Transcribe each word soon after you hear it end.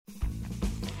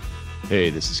Hey,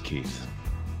 this is Keith.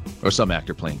 Or some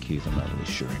actor playing Keith, I'm not really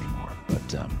sure anymore.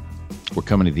 But we're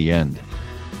coming to the end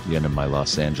of my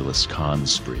Los Angeles con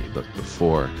spree. But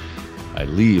before I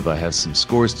leave, I have some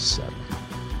scores to settle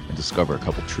and discover a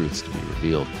couple truths to be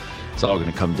revealed. It's all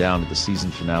going to come down to the season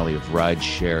finale of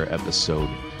Rideshare Episode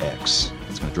X.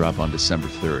 It's going to drop on December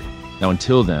 3rd. Now,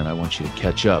 until then, I want you to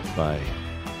catch up by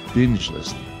binge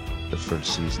listening the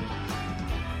first season.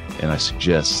 And I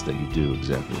suggest that you do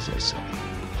exactly as I say,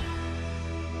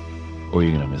 or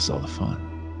you're going to miss all the fun.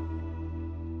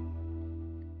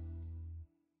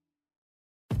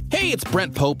 Hey, it's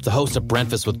Brent Pope, the host of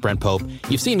Breakfast with Brent Pope.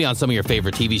 You've seen me on some of your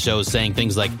favorite TV shows saying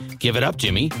things like, "Give it up,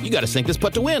 Jimmy. You got to sink this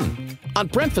putt to win." On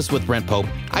Breakfast with Brent Pope,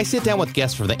 I sit down with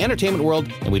guests from the entertainment world,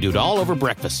 and we do it all over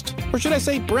breakfast. Or should I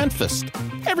say Brentfast?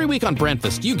 Every week on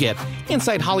Brentfast, you get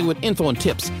inside Hollywood info and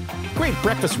tips, great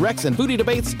breakfast recs and foodie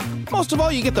debates. Most of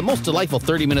all, you get the most delightful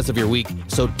 30 minutes of your week.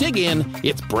 So dig in.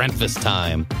 It's Brentfast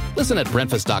time. Listen at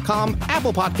Brentfast.com,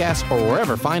 Apple Podcasts, or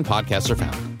wherever fine podcasts are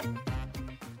found.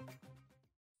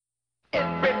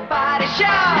 Everybody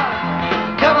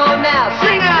shout! Come on now,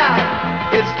 sing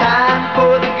out! It's time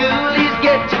for the Ghoulies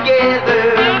get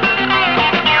together.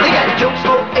 They got jokes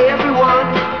for everyone,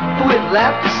 with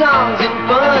laughter, songs, and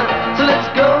fun. So let's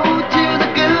go to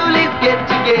the Ghoulies get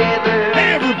together.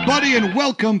 Hey everybody, and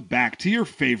welcome back to your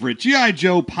favorite G.I.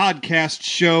 Joe podcast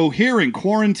show here in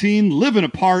quarantine, living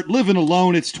apart, living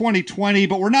alone. It's 2020,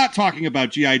 but we're not talking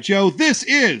about G.I. Joe. This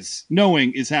is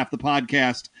Knowing is Half the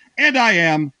Podcast. And I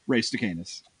am Ray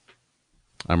Stacanis.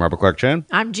 I'm Robert Clark Chen.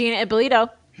 I'm Gina Ippolito.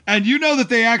 And you know that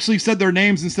they actually said their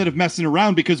names instead of messing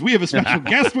around because we have a special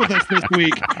guest with us this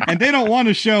week, and they don't want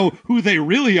to show who they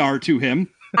really are to him.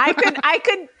 I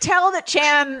could tell that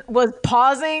Chan was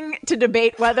pausing to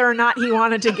debate whether or not he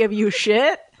wanted to give you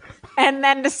shit, and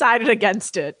then decided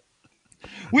against it.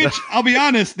 Which, I'll be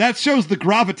honest, that shows the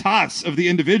gravitas of the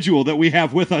individual that we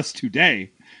have with us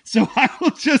today. So I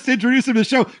will just introduce him to the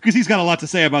show because he's got a lot to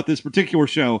say about this particular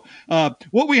show.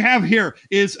 What we have here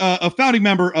is a founding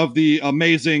member of the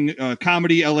amazing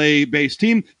comedy LA-based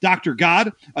team, Dr.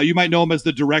 God. You might know him as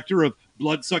the director of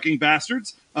Blood-Sucking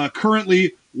Bastards,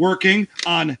 currently working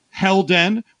on Hell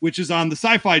Den, which is on the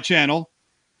Sci-Fi Channel,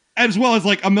 as well as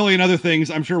like a million other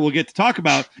things I'm sure we'll get to talk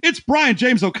about. It's Brian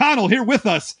James O'Connell here with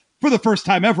us for the first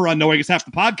time ever on Knowing is Half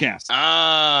the Podcast.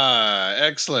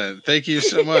 Excellent. Thank you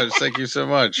so much. Thank you so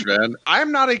much, man.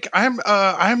 I'm not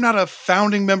a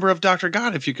founding member of Dr.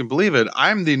 God, if you can believe it.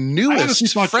 I'm the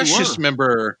newest, freshest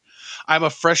member. I'm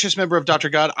a freshest member of Dr.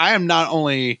 God. I am not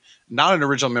only not an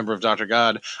original member of Dr.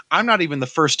 God, I'm not even the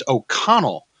first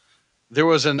O'Connell. There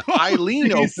was an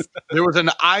Eileen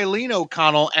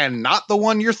O'Connell, and not the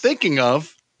one you're thinking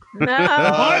of. No.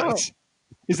 What?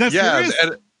 Is that serious?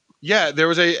 Yeah, there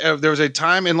was a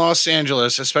time in Los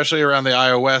Angeles, especially around the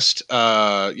IO West,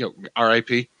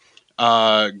 RIP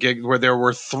gig, where there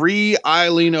were 3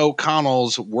 Eileen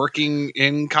O'Connells working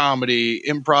in comedy,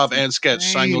 improv, and sketch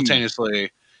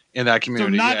simultaneously in that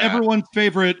community. So not everyone's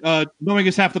favorite Knowing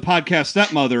is Half the Podcast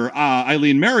stepmother,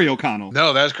 Eileen Mary O'Connell.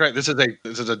 No, that's correct. This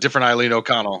is a different Eileen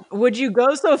O'Connell. Would you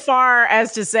go so far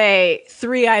as to say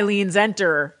 3 Eileens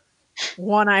enter,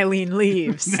 1 Eileen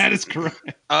leaves? That is correct.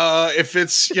 If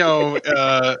it's,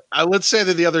 let's say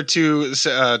that the other 2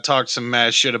 talked some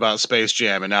mad shit about Space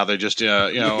Jam, and now they're just, now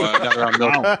they're on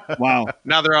milk. Wow.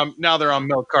 Now they're on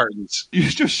milk cartons. You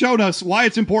just showed us why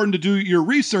it's important to do your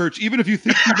research, even if you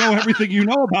think you know everything you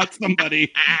know about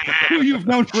somebody who you've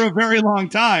known for a very long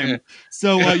time.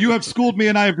 So you have schooled me,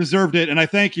 and I have deserved it, and I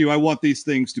thank you. I want these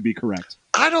things to be correct.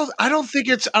 I don't think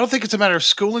it's a matter of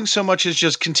schooling so much as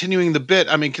just continuing the bit.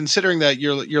 I mean, considering that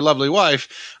your lovely wife,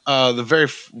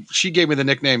 she gave me the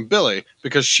nickname Billy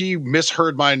because she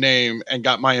misheard my name and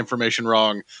got my information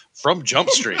wrong from Jump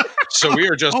Street. So we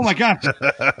are just oh my gosh.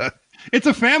 It's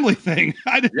a family thing.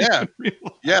 I didn't even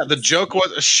realize. Yeah. The joke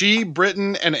was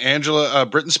Britton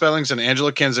Spellings and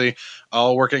Angela Kinsey,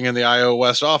 all working in the IO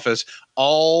West office,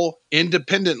 all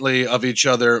independently of each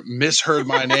other, misheard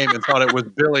my name and thought it was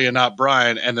Billy and not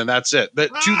Brian. And then that's it.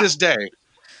 But to this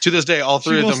day, all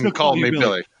 3 of them called me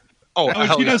Billy.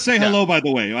 Oh, she does say hello, by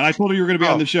the way. When I told her you were going to be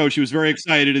on the show, she was very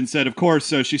excited and said, of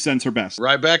course, she sends her best.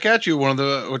 Right back at you. One of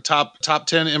the top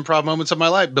 10 improv moments of my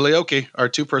life. Billy Oki, our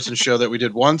 2-person show that we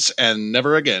did once and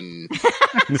never again.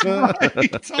 That's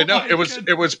right. No,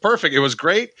 it was perfect. It was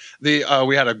great.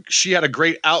 She had a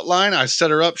great outline. I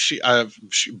set her up. She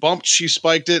bumped. She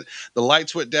spiked it. The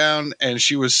lights went down, and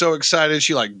she was so excited.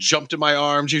 She like jumped in my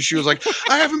arms. She was like,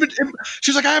 I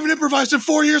haven't improvised in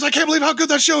 4 years. I can't believe how good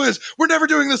that show is. We're never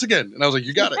doing this again. And I was like,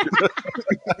 you got it.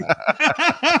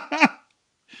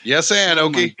 Yes, and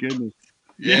Oki. My goodness.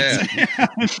 Yeah.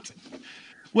 Yes,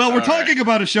 Well, we're talking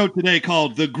about a show today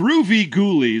called The Groovy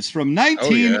Ghoulies from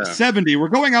 1970. We're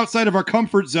going outside of our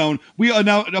comfort zone. We are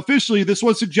now officially, this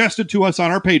was suggested to us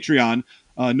on our Patreon.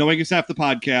 Knowing Is Half the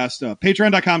Podcast,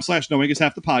 patreon.com/Knowing Is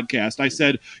Half the Podcast. I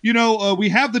said, we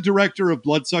have the director of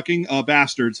Bloodsucking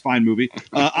Bastards, fine movie,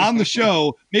 on the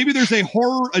show. Maybe there's a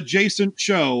horror adjacent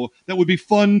show that would be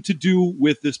fun to do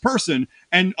with this person.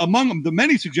 And among the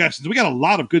many suggestions, we got a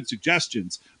lot of good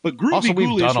suggestions. But Groovy also, we've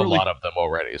Ghoulies done a lot of them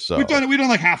already. So we've done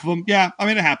like half of them. Yeah, I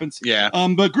mean it happens. Yeah.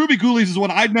 But Groovy Ghoulies is one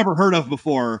I'd never heard of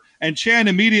before. And Chan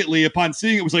immediately, upon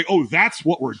seeing it, was like, "Oh, that's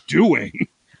what we're doing."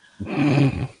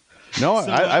 No,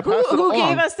 I passed it who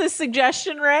along. gave us this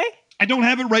suggestion, Ray? I don't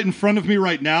have it right in front of me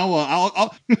right now.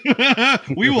 I'll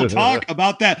we will talk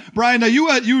about that. Brian, now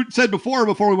you said before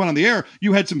we went on the air,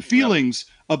 you had some feelings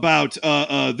about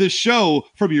this show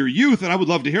from your youth, and I would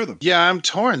love to hear them. Yeah, I'm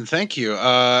torn. Thank you.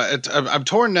 I'm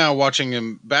torn now watching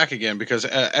him back again because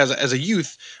as a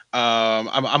youth,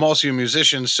 I'm also a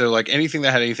musician. So like anything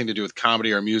that had anything to do with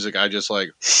comedy or music, I just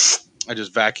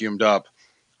vacuumed up.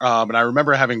 And I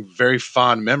remember having very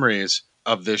fond memories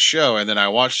of this show. And then I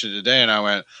watched it today and I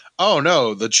went, oh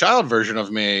no, the child version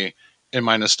of me in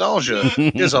my nostalgia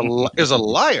is a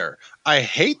liar. I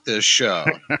hate this show.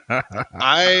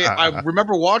 I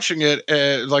remember watching it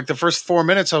like the first 4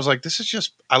 minutes. I was like, this is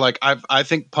just, I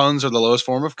think puns are the lowest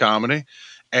form of comedy.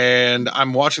 And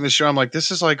I'm watching the show. I'm like, this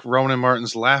is like Rowan and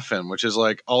Martin's Laugh-In, which is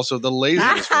like also the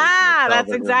laziest.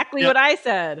 That's exactly what I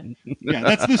said. Yeah,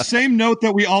 that's the same note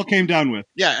that we all came down with.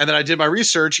 Yeah, and then I did my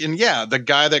research, and the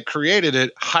guy that created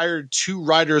it hired 2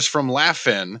 writers from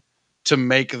Laugh-In to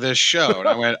make this show. And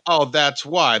I went, oh, that's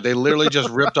why. They literally just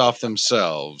ripped off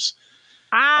themselves.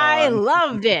 I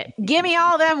loved it. Give me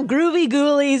all them groovy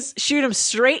ghoulies. Shoot them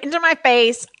straight into my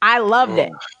face. I loved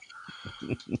it.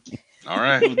 All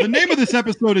right. The name of this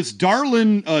episode is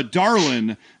Darlin',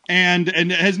 and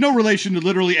it has no relation to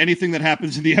literally anything that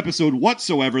happens in the episode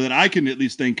whatsoever that I can at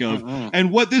least think of.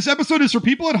 And what this episode is for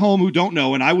people at home who don't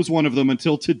know, and I was one of them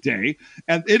until today,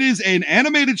 and it is an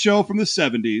animated show from the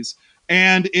 70s,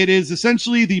 and it is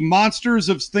essentially the monsters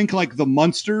of, think like the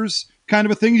Munsters kind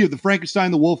of a thing. You have the Frankenstein,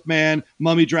 the Wolfman,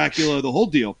 Mummy, Dracula, the whole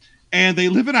deal. And they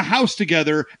live in a house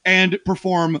together and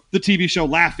perform the TV show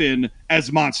Laugh-In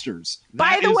as monsters.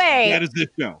 By the way, that is this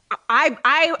show.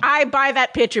 I buy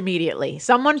that pitch immediately.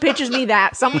 Someone pitches me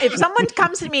that. If someone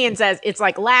comes to me and says it's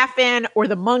like Laugh-In or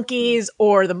the Monkees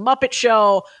or the Muppet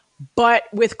Show, but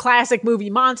with classic movie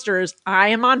monsters, I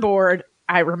am on board.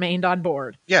 I remained on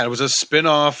board. Yeah, it was a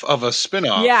spin-off of a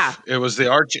spin-off. Yeah. It was the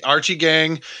Archie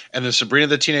gang, and the Sabrina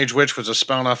the Teenage Witch was a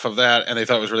spin-off of that, and they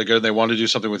thought it was really good. They wanted to do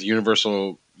something with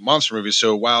Universal monster movies.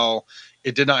 So while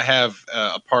it did not have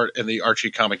a part in the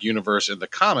Archie comic universe in the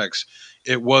comics,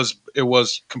 it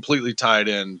was completely tied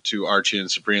in to Archie and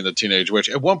Sabrina the Teenage Witch.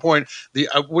 At one point,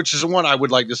 which is the one I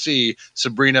would like to see,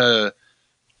 Sabrina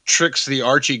tricks the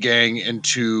Archie gang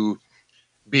into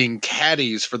being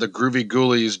caddies for the Groovy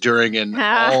Ghoulies during an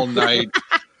all-night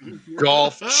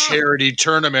golf charity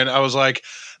tournament. I was like,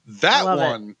 that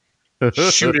one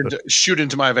shoot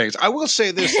into my veins. I will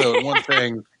say this though, one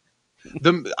thing.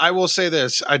 I will say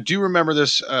this. I do remember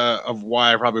this of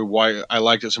why I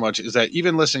liked it so much is that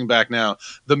even listening back now,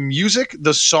 the music,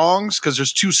 the songs, because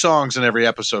there's 2 songs in every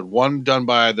episode. One done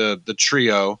by the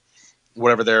trio,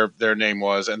 whatever their name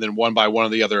was, and then one by one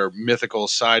of the other mythical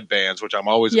side bands, which I'm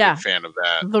always a big fan of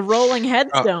that. The Rolling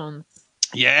Headstones.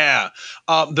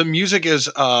 The music is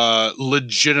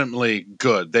legitimately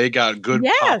good. They got good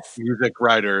pop music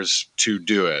writers to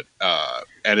do it,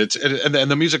 and and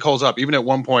the music holds up. Even at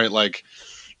one point, like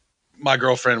my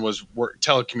girlfriend was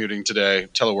teleworking today,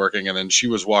 and then she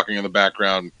was walking in the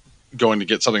background, going to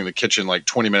get something in the kitchen, like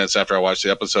 20 minutes after I watched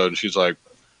the episode, and she's like,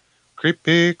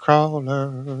 "Creepy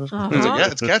crawlers." I was like,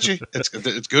 yeah, it's catchy.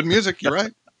 It's good music. You're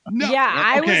right. No,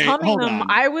 I was humming them.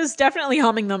 I was definitely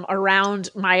humming them around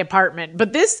my apartment.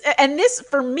 But this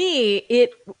for me,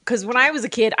 because when I was a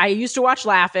kid, I used to watch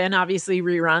Laugh-In, obviously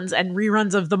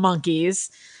reruns of the Monkees,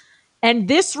 and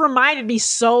this reminded me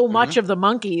so much of the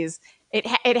Monkees.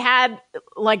 It had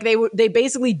like they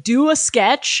basically do a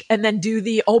sketch and then do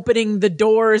the opening the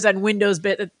doors and windows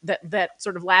bit that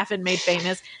sort of Laugh-In made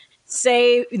famous.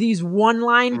 Say these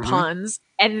one-line puns,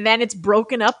 and then it's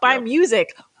broken up by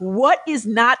music. What is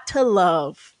not to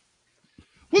love?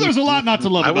 Well, there's a lot not to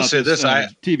love about this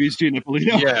TV's Gina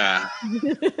Polito. Yeah.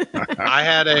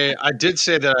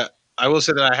 I will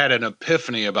say that I had an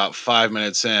epiphany about 5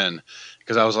 minutes in,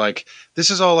 because I was like,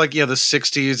 this is all like, the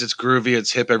 60s. It's groovy.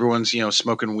 It's hip. Everyone's,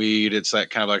 smoking weed. It's that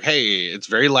kind of like, hey, it's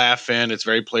very Laugh-In. It's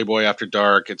very Playboy After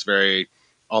Dark. It's very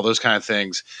all those kind of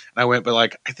things. And I went, but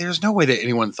like, there's no way that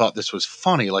anyone thought this was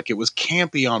funny. Like, it was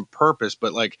campy on purpose,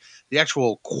 but like the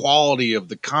actual quality of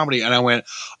the comedy. And I went,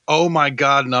 oh my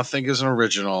God, nothing is an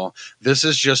original. This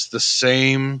is just the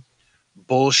same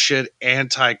bullshit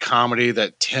anti-comedy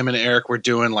that Tim and Eric were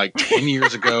doing like 10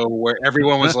 years ago, where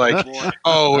everyone was like,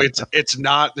 oh, it's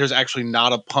not, there's actually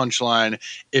not a punchline.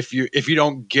 If you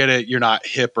don't get it, you're not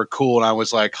hip or cool. And I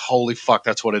was like, holy fuck,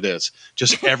 that's what it is.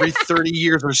 Just every 30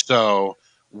 years or so,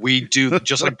 we do,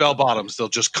 just like Bell Bottoms, they'll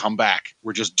just come back.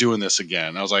 We're just doing this again.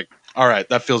 And I was like, all right,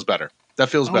 that feels better. That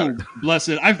feels better. Bless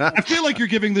it. I feel like you're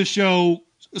giving this show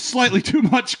slightly too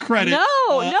much credit. No.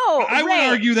 I would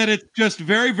argue that it's just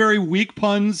very, very weak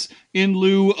puns in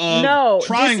lieu of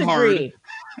trying hard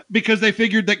because they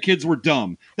figured that kids were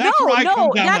dumb. That's where I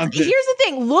come down on this. Here's the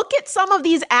thing. Look at some of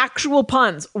these actual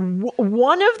puns.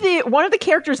 One of the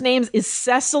characters' names is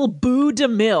Cecil Boo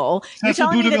DeMille.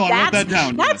 Cecil Boo DeMille. I wrote that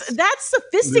down. That's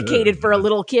sophisticated for a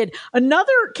little kid.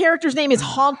 Another character's name is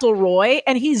Fauntleroy,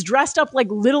 and he's dressed up like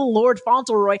Little Lord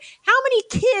Fauntleroy. How many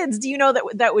kids do you know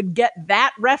that would get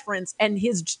that reference and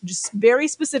his just very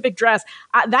specific dress?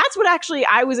 That's what actually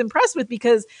I was impressed with,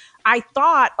 because I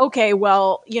thought, okay,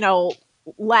 well,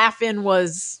 Laugh-In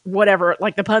was whatever,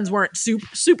 like the puns weren't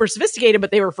super sophisticated, but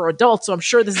they were for adults. So I'm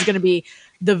sure this is going to be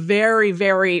the very,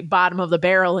 very bottom of the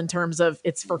barrel in terms of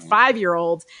it's for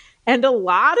 5-year-olds. And a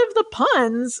lot of the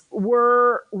puns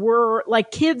were like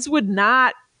kids would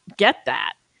not get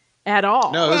that at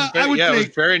all. No, it was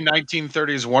very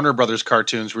 1930s Warner Brothers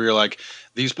cartoons where you're like,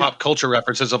 these pop culture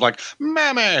references of like,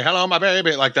 "Mammy, hello, my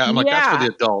baby," like that. I'm like, that's for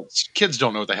the adults. Kids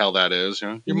don't know what the hell that is.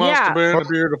 You must have been a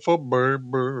beautiful baby.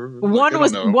 One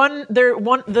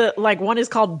is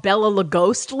called Bella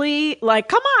Lugosly. Like,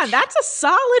 come on, that's a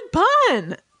solid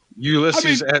pun.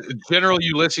 General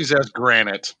Ulysses S.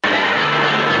 Granite.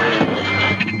 That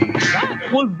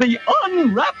was the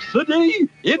Unrhapsody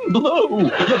in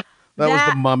Blue. That was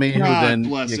the Mummy who then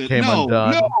came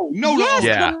undone. No.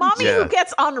 The Mummy who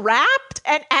gets unwrapped,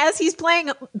 and as he's playing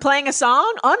a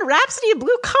song, Unrhapsody in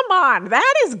Blue. Come on,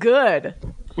 that is good.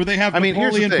 Where they have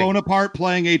Napoleon Bonaparte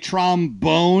playing a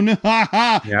trombone,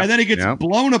 and then he gets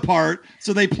blown apart.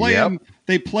 So they play him.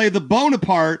 They play the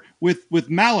Bonaparte with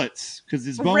mallets because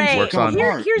his bones works on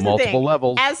multiple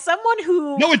levels. As someone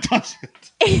who it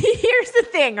doesn't. Here's the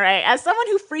thing, right? As someone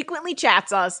who frequently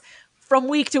chats us from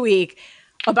week to week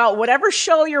about whatever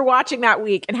show you're watching that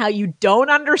week and how you don't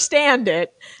understand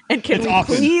it, and can we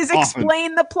please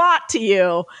explain the plot to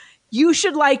you, you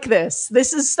should like this.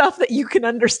 This is stuff that you can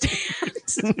understand.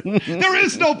 There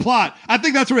is no plot. I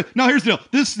think that's where. No, here's the deal.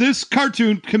 This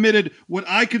cartoon committed what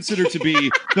I consider to be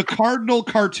the cardinal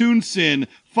cartoon sin.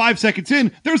 5 seconds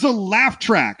in, there's a laugh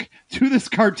track to this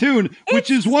cartoon, which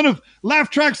is one of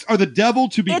laugh tracks are the devil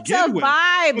to begin with. It's a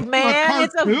vibe, man.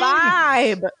 It's a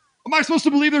vibe. Am I supposed to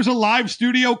believe there's a live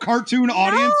studio cartoon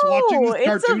audience watching this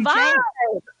cartoon show?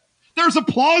 There's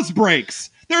applause breaks.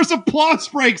 There's applause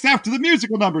breaks after the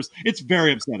musical numbers. It's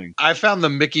very upsetting. I found the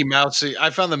Mickey Mousing.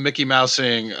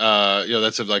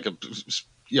 That's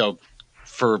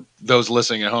for those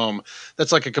listening at home,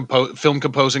 that's like a film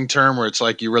composing term where it's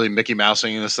like you're really Mickey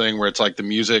Mousing in this thing, where it's like the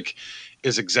music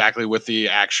is exactly with the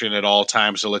action at all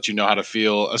times to let you know how to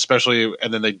feel, especially,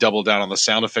 and then they double down on the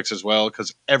sound effects as well,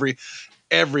 because every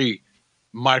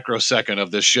microsecond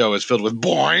of this show is filled with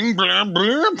boing, blam,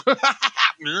 blam,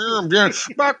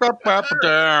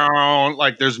 down.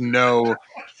 Like there's no,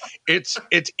 it's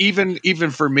even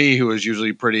for me, who is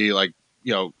usually pretty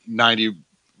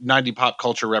 90 pop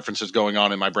culture references going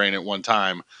on in my brain at one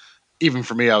time. Even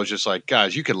for me, I was just like,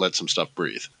 guys, you could let some stuff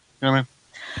breathe. You know what I mean?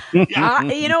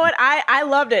 You know what? I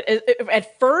loved it.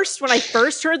 At first, when I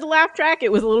first heard the laugh track,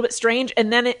 it was a little bit strange,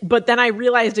 but then I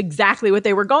realized exactly what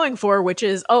they were going for, which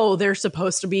is, they're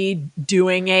supposed to be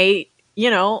doing a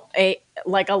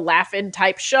Laugh-In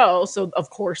type show, so of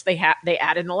course they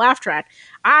added in a laugh track.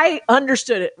 I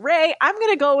understood it. Ray, I'm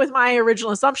going to go with my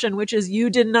original assumption, which is you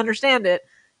didn't understand it.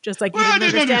 Just like you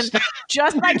didn't understand.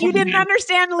 Just like you didn't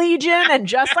understand Legion, and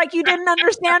just like you didn't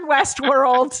understand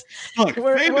Westworld. Look,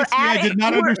 I did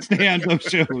not understand those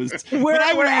shows. We're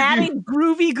adding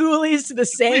Groovy Ghoulies to the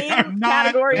same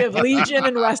category of Legion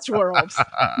and Westworld.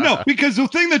 No, because the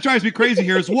thing that drives me crazy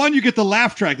here is, one, you get the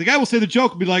laugh track. The guy will say the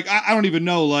joke and be like, I don't even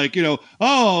know, what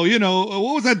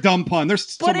was that dumb pun?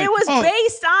 But it was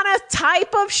based on a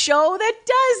type of show that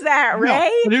does that, Ray.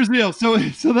 No, but here's the deal. So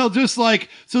they'll just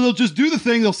do the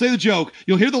thing. They'll say the joke.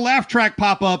 You'll hear the laugh track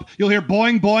pop up. You'll hear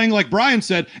boing, boing, like Brian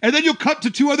said. And then you'll cut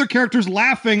to two other characters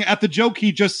laughing at the joke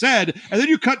he just said. And then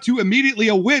you cut to immediately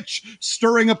a witch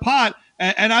stirring a pot.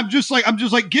 And I'm just like,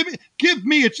 give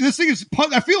me this thing is.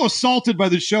 I feel assaulted by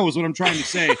this show is what I'm trying to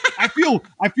say. I feel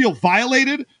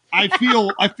violated. I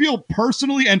feel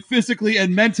personally and physically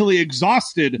and mentally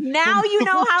exhausted. Now you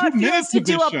know how it feels to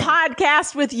do a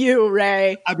podcast with you,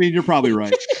 Ray. I mean, you're probably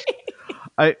right.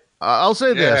 I'll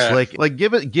say this, like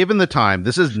given the time,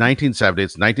 this is 1970,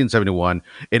 it's 1971.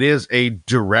 It is a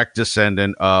direct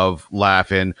descendant of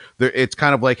Laugh-In. It's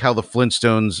kind of like how the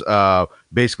Flintstones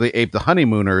basically aped the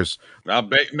Honeymooners. Not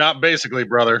basically,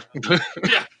 brother.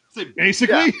 Yeah,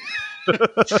 basically.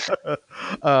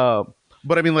 Yeah.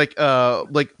 But I mean, like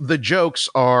the jokes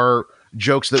are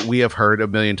jokes that we have heard a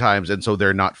million times, and so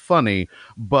they're not funny.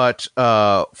 But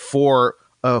for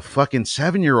a fucking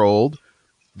 7-year-old,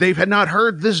 they've had not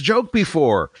heard this joke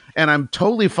before, and I'm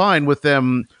totally fine with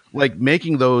them like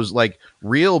making those like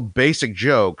real basic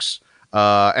jokes,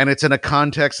 and it's in a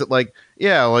context that like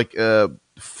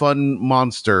fun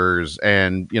monsters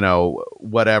and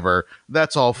whatever.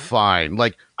 That's all fine.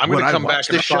 Like I'm going to come back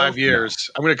in 5 years.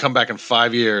 I'm going to come back in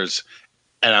 5 years.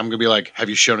 And I'm going to be like, have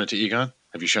you shown it to Egon?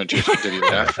 Have you shown it to Egon? Did he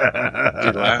laugh? Did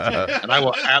he laugh? And I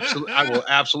will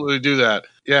absolutely do that.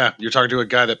 Yeah, you're talking to a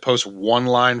guy that posts one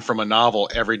line from a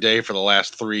novel every day for the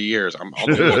last 3 years. I'll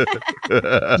do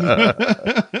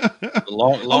it.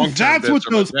 Long that's what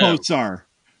those posts are.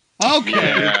 Okay.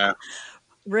 Yeah.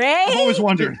 Ray? I've always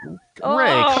wondered.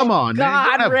 Ray, come on.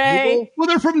 God, man. Ray. Google? Well,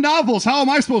 they're from novels. How am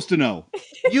I supposed to know?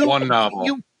 One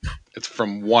novel. It's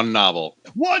from one novel.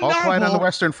 One All novel. Quiet on the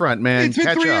Western Front, man. It's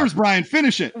been 3 years, Brian.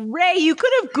 Finish it. Ray, you could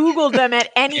have Googled them at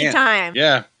any time.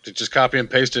 Yeah, to just copy and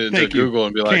paste it into Google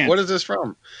and be like, what is this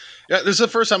from? Yeah, this is the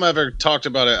first time I've ever talked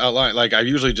about it out loud. Like, I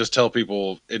usually just tell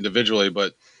people individually,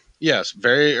 but yes,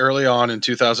 very early on in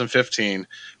 2015,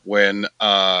 when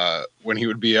he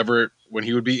would be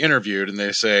interviewed and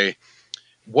they say,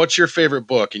 what's your favorite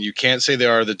book? And you can't say The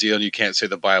Art of the Deal and you can't say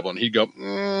the Bible. And he'd go,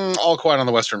 All Quiet on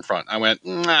the Western Front. I went,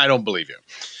 I don't believe you.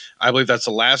 I believe that's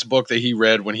the last book that he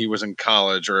read when he was in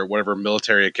college or whatever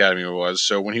military academy it was.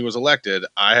 So when he was elected,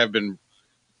 I have been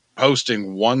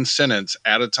posting one sentence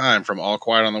at a time from All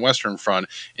Quiet on the Western Front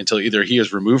until either he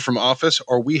is removed from office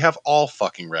or we have all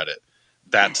fucking read it.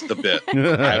 That's the bit.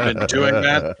 I've been doing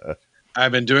that.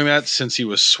 I've been doing that since he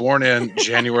was sworn in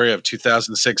January of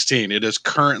 2016. It is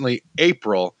currently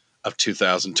April of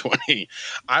 2020.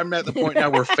 I'm at the point now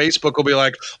where Facebook will be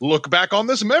like, look back on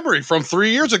this memory from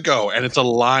 3 years ago. And it's a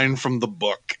line from the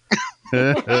book.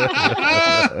 Well,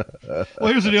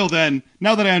 here's the deal then.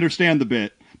 Now that I understand the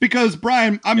bit, because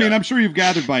Brian, I mean, I'm sure you've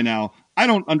gathered by now, I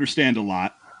don't understand a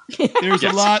lot. There's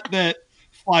a lot that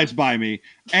flies by me.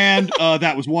 And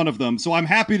that was one of them. So I'm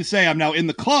happy to say I'm now in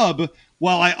the club.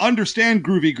 While I understand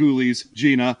Groovy Ghoulies,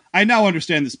 Gina, I now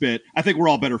understand this bit. I think we're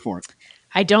all better for it.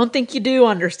 I don't think you do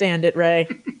understand it, Ray.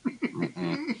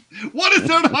 What is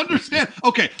there to understand?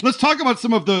 Okay, let's talk about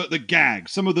some of the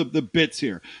gags, some of the bits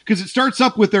here. Because it starts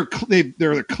up with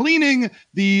they're cleaning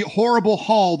the horrible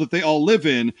hall that they all live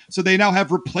in, so they now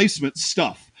have replacement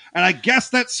stuff. And I guess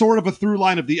that's sort of a through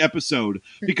line of the episode,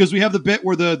 because we have the bit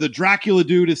where the Dracula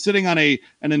dude is sitting on an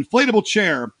inflatable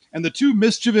chair, and the two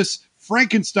mischievous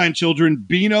Frankenstein children,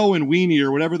 Beano and Weenie,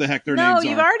 or whatever the heck their names are. No,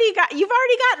 you've already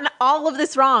gotten all of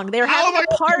this wrong. They're having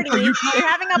a party. They're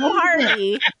having a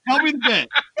party. Tell me the bit.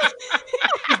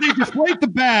 They deflate the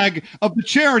bag of the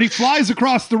chair, and he flies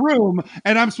across the room,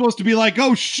 and I'm supposed to be like,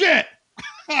 "Oh shit!"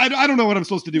 I don't know what I'm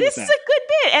supposed to do with that. This is a good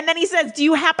bit. And then he says, "Do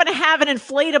you happen to have an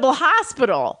inflatable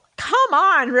hospital?" Come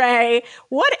on, Ray.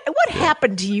 What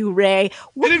happened to you, Ray?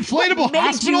 An inflatable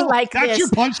hospital? That's your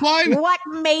punchline? What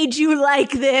made you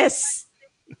like this?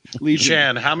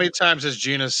 Chan, how many times has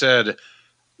Gina said,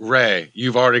 Ray,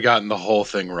 you've already gotten the whole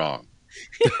thing wrong?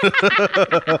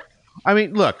 I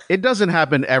mean, look, it doesn't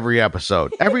happen every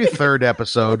episode. Every third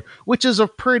episode, which is a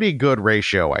pretty good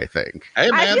ratio, I think. Hey,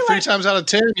 man, 3 times out of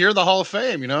 10, you're the Hall of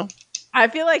Fame, you know? I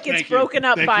feel like it's broken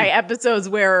up by episodes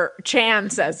where Chan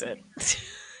says it.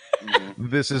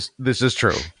 This is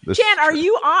true. Chan, are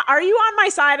you on my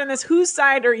side on this? Whose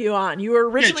side are you on? You were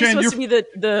originally supposed to be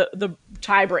the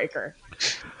tiebreaker.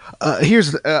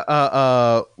 Here's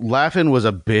Laugh-In was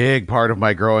a big part of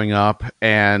my growing up,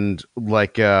 and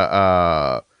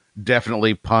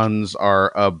definitely puns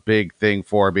are a big thing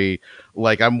for me.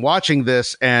 Like, I'm watching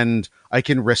this and I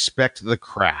can respect the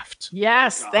craft.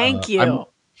 Yes, thank you.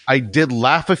 I did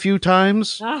laugh a few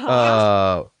times.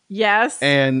 Yes.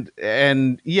 And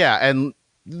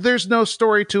there's no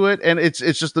story to it, and it's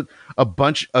just a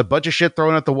bunch of shit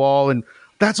thrown at the wall, and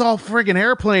that's all friggin'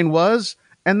 Airplane was.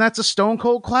 and that's a stone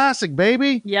cold classic,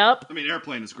 baby. Yep. I mean,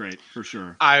 Airplane is great for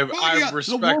sure. I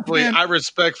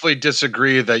respectfully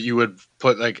disagree that you would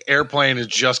put like Airplane. It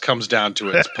just comes down to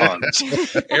its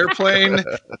puns.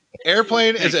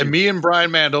 Airplane is, and me and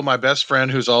Brian Mandel, my best friend,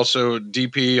 who's also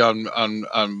DP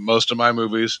on most of my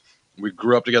movies. We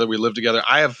grew up together. We lived together.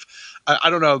 I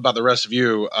don't know about the rest of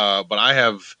you, but I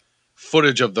have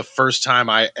footage of the first time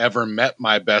I ever met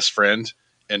my best friend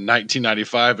in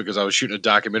 1995 because I was shooting a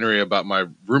documentary about my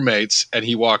roommates, and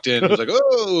he walked in. He was like,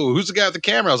 "Oh, who's the guy with the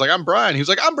camera?" I was like, "I'm Brian." He was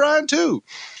like, "I'm Brian too."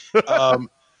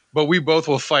 But we both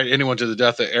will fight anyone to the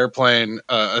death at Airplane.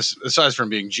 Aside from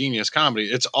being genius comedy,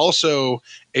 it's also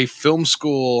a film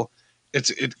school.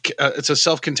 It's a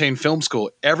self-contained film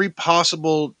school. Every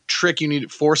possible trick you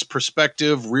need, forced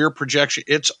perspective, rear projection,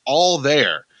 it's all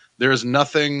there. There is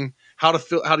nothing. How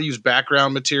to use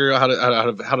background material, how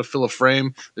to fill a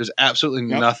frame. There's absolutely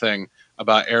nothing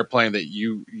about Airplane that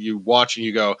you watch and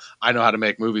you go, I know how to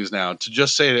make movies now. To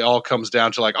just say it all comes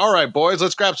down to like, all right, boys,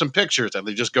 let's grab some pictures, and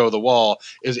they just go to the wall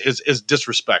is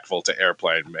disrespectful to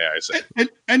Airplane, may I say?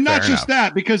 And not just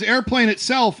that, because Airplane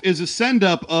itself is a send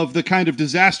up of the kind of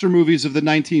disaster movies of the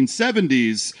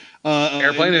 1970s.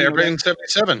 Airplane and Airplane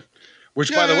 77,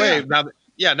 which by the way, now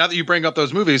that you bring up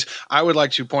those movies, I would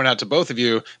like to point out to both of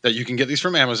you that you can get these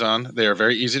from Amazon. They are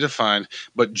very easy to find.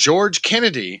 But George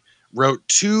Kennedy wrote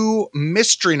 2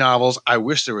 mystery novels. I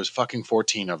wish there was fucking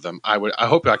 14 of them. I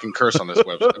hope I can curse on this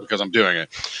website because I'm doing it.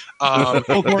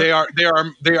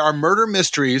 They are murder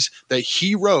mysteries that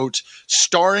he wrote,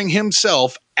 starring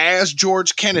himself as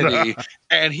George Kennedy,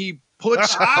 and he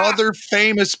puts other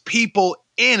famous people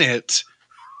in it.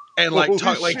 And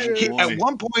at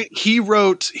one point he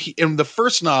wrote in the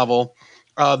first novel,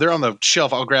 they're on the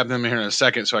shelf. I'll grab them here in a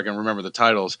second so I can remember the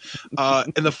titles.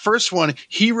 In the first one,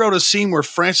 he wrote a scene where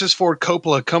Francis Ford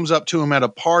Coppola comes up to him at a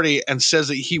party and says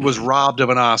that he was robbed of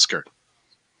an Oscar.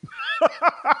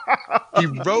 He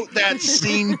wrote that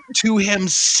scene to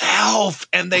himself,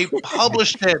 and they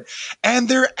published it, and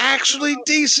they're actually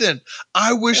decent.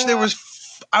 I wish there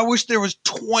was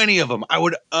 20 of them. I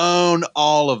would own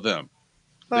all of them.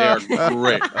 They are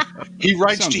great. He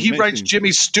writes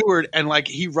Jimmy Stewart, and like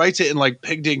he writes it in like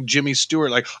pigding Jimmy Stewart,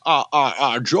 like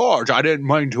George, I didn't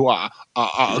mean to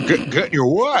get in your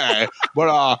way,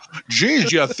 but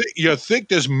geez, you think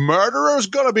this murderer is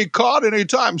gonna be caught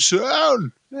anytime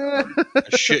soon?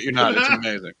 Shit, you're not. It's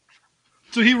amazing.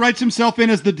 So he writes himself in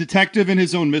as the detective in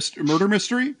his own murder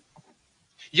mystery.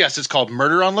 Yes, it's called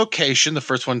Murder on Location. The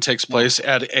first one takes place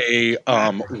at a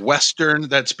Western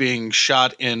that's being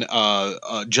shot in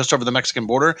just over the Mexican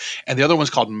border. And the other one's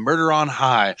called Murder on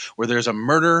High, where there's a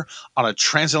murder on a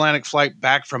transatlantic flight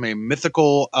back from a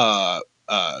mythical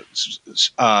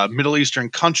Middle Eastern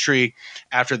country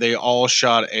after they all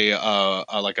shot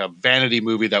a vanity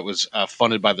movie that was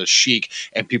funded by the Sheik,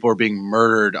 and people are being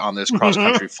murdered on this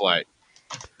cross-country flight.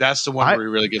 That's the one where he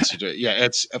really gets to do it. Yeah,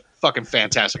 it's fucking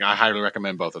fantastic. I highly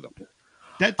recommend both of them.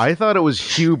 I thought it was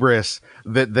hubris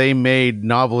that they made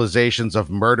novelizations of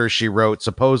Murder, She Wrote,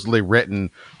 supposedly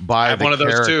written by the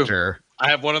character. I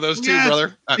have one of those too,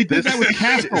 brother. They did that with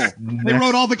Castle. They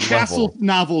wrote all the Castle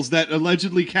novels that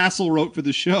allegedly Castle wrote for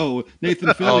the show, Nathan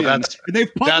Fillion. And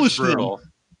they've published them.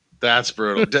 That's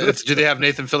brutal. Do they have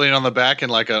Nathan Fillion on the back in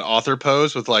like an author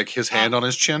pose with like his hand on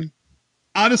his chin?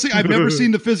 Honestly, I've never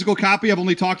seen the physical copy. I've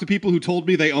only talked to people who told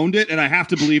me they owned it, and I have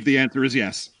to believe the answer is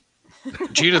yes.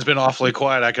 Gina's been awfully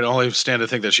quiet. I can only stand to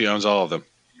think that she owns all of them.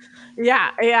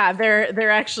 Yeah. They're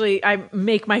actually, I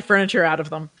make my furniture out of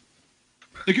them.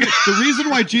 The reason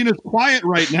why Gina's quiet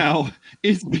right now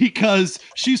is because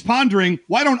she's pondering,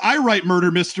 why don't I write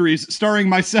murder mysteries starring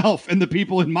myself and the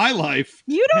people in my life?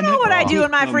 You don't know what I do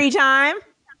in my free time.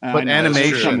 But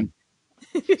animation.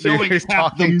 So you're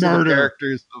talking to the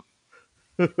characters of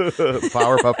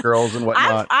Powerpuff Girls and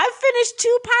whatnot. I've finished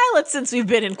 2 pilots since we've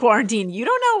been in quarantine. You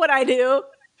don't know what I do.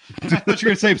 I thought you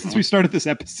were going to say since we started this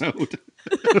episode.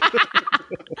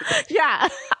 Yeah,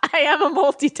 I am a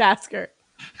multitasker.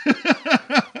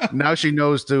 Now she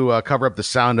knows to cover up the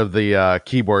sound of the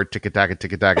keyboard tick-a-tack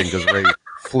because Ray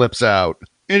flips out.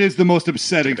 It is the most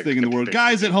upsetting thing in the world.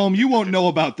 Guys at home, you won't know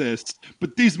about this,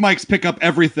 but these mics pick up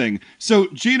everything. So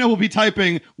Gina will be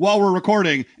typing while we're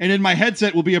recording, and in my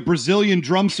headset will be a Brazilian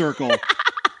drum circle.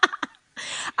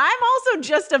 I'm also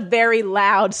just a very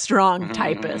loud, strong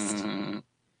typist.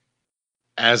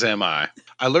 As am I.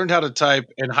 I learned how to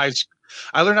type in high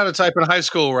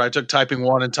school where I took typing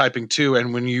 1 and typing 2.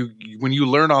 And when you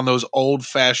learn on those old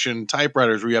fashioned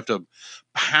typewriters where you have to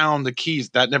pound the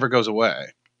keys, that never goes away.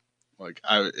 Like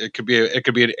it could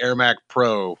be an Air Mac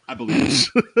Pro. I believe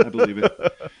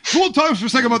it. So we'll talk for a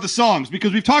second about the songs,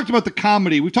 because we've talked about the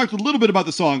comedy. We've talked a little bit about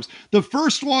the songs. The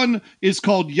first one is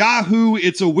called Yahoo!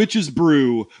 It's a Witch's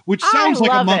Brew, which sounds like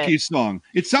a Monkees song.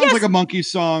 It sounds like a Monkees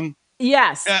song.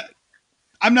 Yes.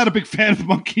 I'm not a big fan of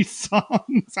Monkees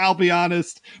songs, I'll be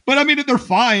honest. But I mean, they're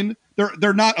fine.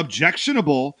 They're not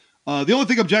objectionable. The only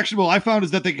thing objectionable I found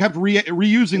is that they kept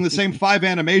reusing the same 5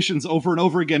 animations over and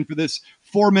over again for this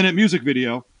 4-minute music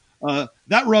video.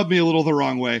 That rubbed me a little the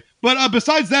wrong way. But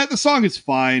besides that, the song is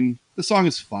fine.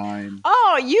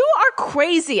 Oh, you are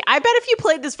crazy. I bet if you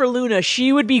played this for Luna,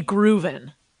 she would be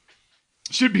grooving.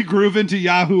 Should be grooving to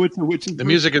Yahoo! It's a Witch's Brew. The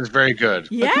music is very good.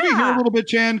 Yeah. Can we hear a little bit,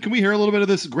 Chan? Can we hear a little bit of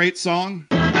this great song?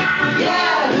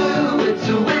 Yahoo! It's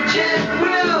a Witch's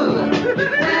Brew.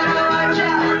 Better watch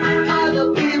out.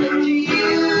 I'll give it to you.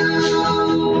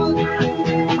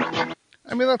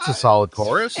 I mean, that's a solid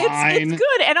chorus. It's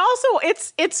good, and also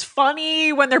it's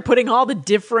funny when they're putting all the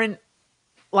different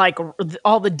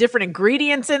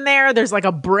ingredients in there. There's like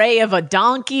a bray of a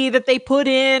donkey that they put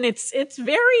in. It's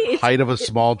height of a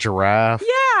small giraffe.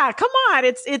 Yeah, come on.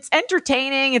 It's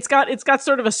entertaining. It's got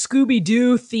sort of a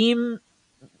Scooby-Doo theme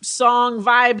song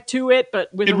vibe to it, but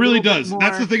with it really does.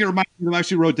 That's the thing it reminds me of. I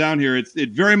actually wrote down here. It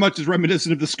very much is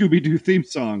reminiscent of the Scooby-Doo theme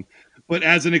song, but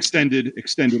as an extended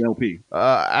LP.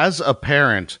 As a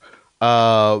parent,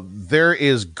 there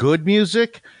is good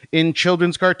music in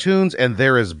children's cartoons, and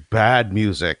there is bad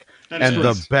music. And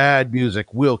the bad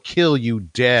music will kill you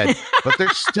dead. But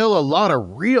there's still a lot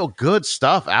of real good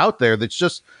stuff out there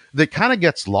that kind of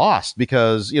gets lost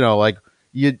because,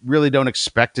 you really don't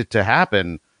expect it to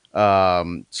happen.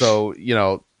 So,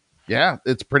 yeah,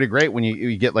 it's pretty great when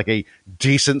you get like a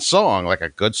decent song, like a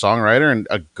good songwriter and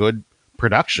a good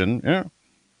production. Yeah.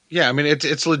 Yeah, I mean,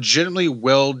 it's legitimately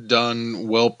well done,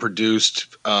 well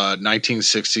produced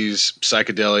 1960s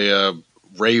psychedelia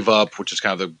rave up, which is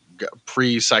kind of the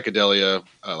pre-psychedelia,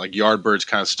 like Yardbirds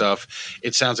kind of stuff.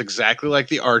 It sounds exactly like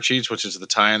the Archies, which is the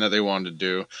tie-in that they wanted to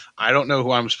do. I don't know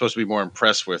who I'm supposed to be more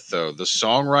impressed with, though. The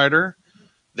songwriter,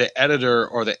 the editor,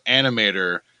 or the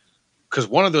animator, because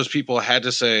one of those people had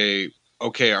to say,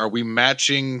 okay, are we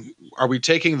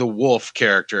taking the wolf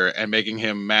character and making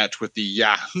him match with the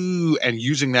Yahoo and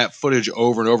using that footage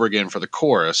over and over again for the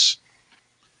chorus?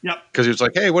 Yep. Because he was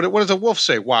like, hey, what does a wolf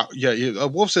say? Wow. Yeah, a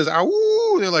wolf says,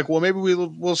 "Ow." They're like, well, maybe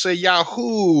we'll say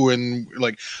Yahoo. And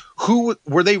like,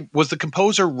 was the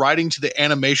composer writing to the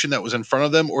animation that was in front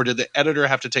of them, or did the editor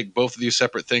have to take both of these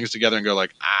separate things together and go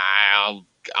like, I'll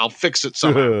fix it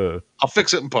somehow. I'll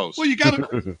fix it in post. Well, you got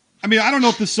to... I mean, I don't know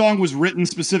if the song was written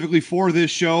specifically for this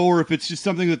show or if it's just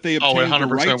something that they obtained the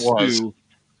rights to.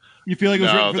 You feel like it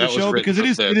was written for the show? Because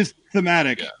it is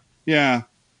thematic. Yeah.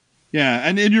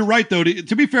 And you're right, though.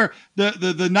 To be fair,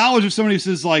 the knowledge of somebody who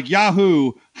says, like,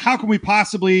 Yahoo, how can we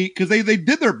possibly... Because they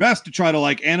did their best to try to,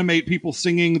 like, animate people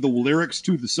singing the lyrics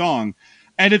to the song.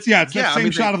 And it's that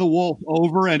same shot of the wolf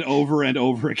over and over and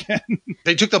over again.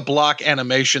 They took the block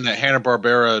animation that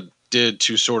Hanna-Barbera did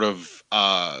to sort of...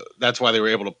 that's why they were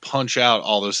able to punch out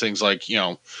all those things like,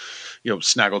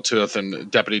 Snaggletooth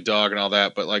and Deputy Dog and all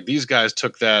that. But like these guys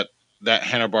took that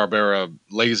Hanna-Barbera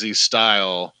lazy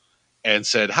style and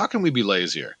said, how can we be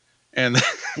lazier? And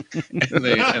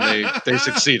they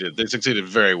succeeded. They succeeded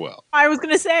very well. I was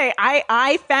going to say,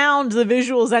 I found the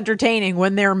visuals entertaining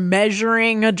when they're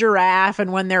measuring a giraffe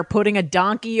and when they're putting a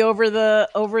donkey over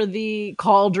the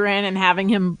cauldron and having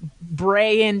him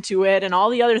bray into it and all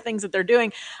the other things that they're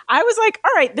doing. I was like,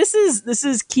 all right, this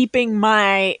is keeping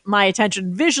my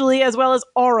attention visually as well as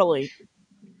orally.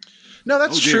 No,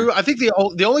 that's true. I think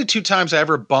the only 2 times I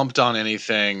ever bumped on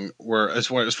anything were as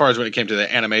far as when it came to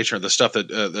the animation or the stuff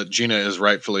that Gina is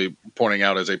rightfully pointing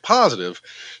out as a positive.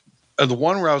 The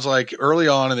one where I was like, early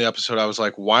on in the episode, I was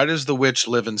like, why does the witch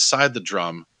live inside the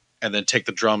drum and then take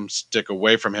the drumstick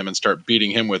away from him and start beating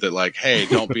him with it? Like, hey,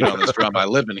 don't beat on this drum. I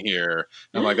live in here.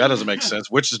 And I'm like, that doesn't make sense.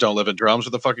 Witches don't live in drums.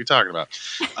 What the fuck are you talking about?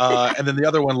 And then the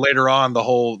other one later on, the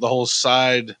whole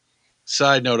side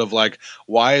note of like,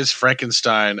 why is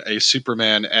Frankenstein a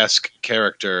Superman-esque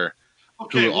character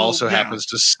who also happens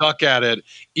to suck at it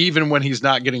even when he's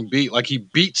not getting beat? Like he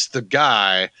beats the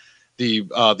guy,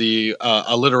 the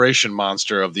alliteration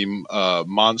monster of the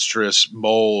monstrous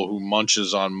mole who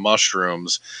munches on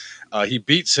mushrooms. He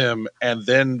beats him and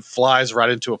then flies right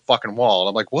into a fucking wall. And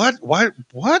I'm like, what? Why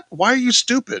are you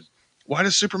stupid? Why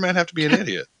does Superman have to be an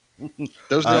idiot?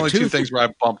 Those are the only 2 things where I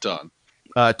bumped on.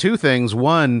 2 things.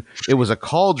 One, it was a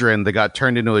cauldron that got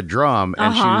turned into a drum,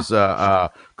 and she was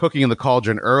cooking in the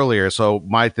cauldron earlier. So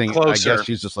my thing, Closer. I guess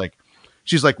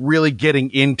she's like really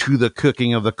getting into the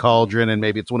cooking of the cauldron, and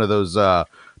maybe it's one of those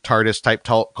TARDIS type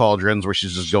cauldrons where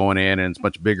she's just going in and it's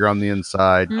much bigger on the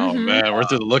inside. Oh man, we're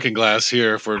through the looking glass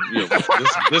here for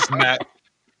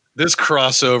this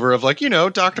crossover of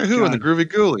Doctor Who and the Groovy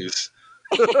Ghoulies.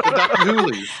 Doctor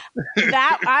Whoolies.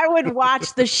 That I would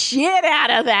watch the shit out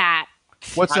of that.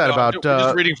 What's that about? We're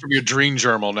just reading from your dream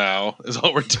journal now is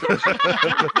all we're doing.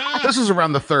 This is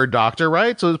around the third Doctor,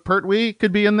 right? So Pertwee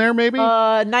could be in there, maybe.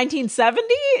 1970.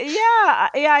 Yeah.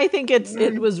 I think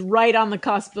it was right on the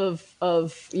cusp of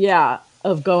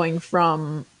going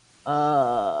from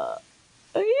Pertwee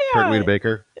to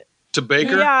Baker. To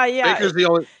Baker. Yeah. Baker's the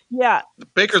only. Yeah.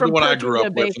 Baker's from the one I Pertwee grew to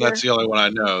up with, and Baker. that's the only one I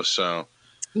know. So.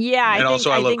 Yeah. And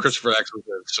I love Christopher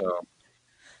Eccleston. So.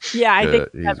 Yeah, I think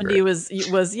 70 was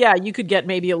you could get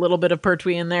maybe a little bit of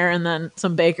Pertwee in there and then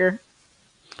some Baker.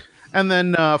 And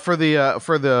then for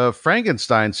the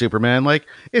Frankenstein Superman, like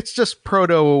it's just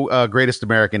proto Greatest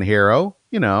American Hero,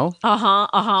 But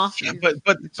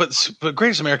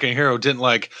Greatest American Hero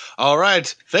didn't all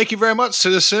right, thank you very much,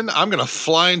 citizen. I'm gonna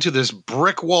fly into this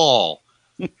brick wall.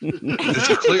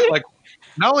 It's clear,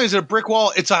 not only is it a brick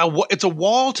wall, it's a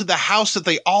wall to the house that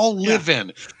they all live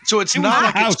in. So it's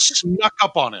not like it snuck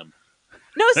up on him.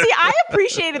 No, see, I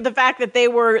appreciated the fact that they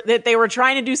were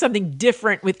trying to do something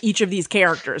different with each of these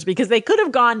characters because they could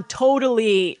have gone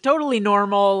totally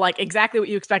normal, like exactly what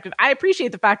you expected. I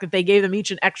appreciate the fact that they gave them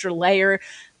each an extra layer,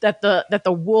 that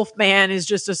the Wolfman is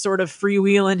just a sort of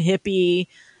freewheeling hippie.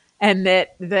 And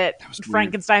that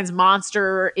Frankenstein's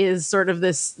monster is sort of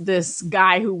this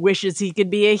guy who wishes he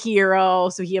could be a hero.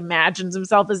 So he imagines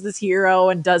himself as this hero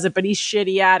and does it, but he's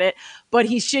shitty at it. But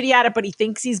he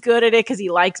thinks he's good at it because he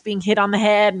likes being hit on the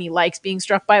head and he likes being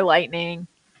struck by lightning.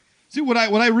 See, what I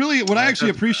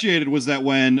actually appreciated was that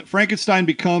when Frankenstein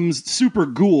becomes Super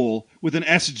Ghoul with an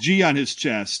SG on his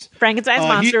chest. Frankenstein's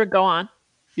monster would go on.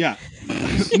 Yeah.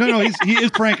 No, he is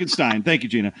Frankenstein. Thank you,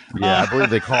 Gina. Yeah, I believe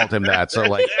they called him that. So,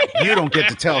 you don't get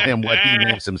to tell him what he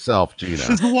names himself, Gina. This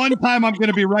is the one time I'm going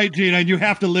to be right, Gina, and you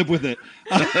have to live with it.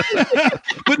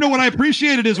 But no, what I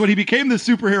appreciated is when he became this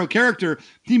superhero character,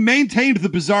 he maintained the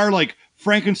bizarre,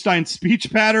 Frankenstein speech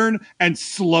pattern and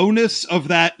slowness of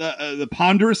that, the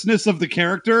ponderousness of the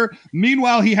character.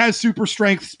 Meanwhile, he has super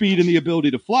strength, speed, and the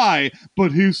ability to fly,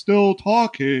 but he's still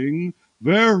talking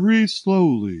very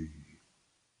slowly.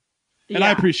 And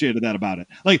I appreciated that about it.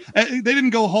 They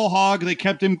didn't go whole hog. They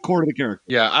kept him core to the character.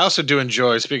 Yeah, I also do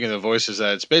enjoy, speaking of the voices,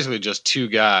 that it's basically just two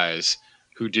guys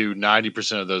who do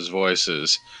 90% of those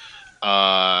voices.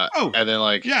 And then then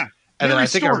I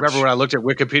think Storch. I remember when I looked at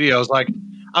Wikipedia, I was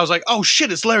like, oh shit,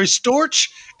 it's Larry Storch.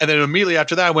 And then immediately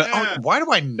after that, I went, oh, why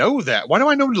do I know that? Why do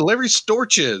I know who Larry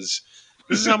Storch is?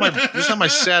 This is how my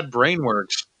sad brain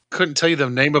works. Couldn't tell you the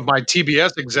name of my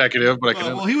TBS executive, but I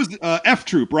can. Well, he was F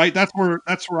Troop, right? That's where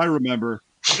I remember.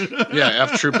 Yeah,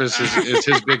 F Troop is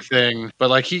his big thing.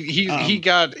 But he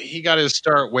got his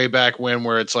start way back when,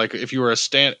 where it's like if you were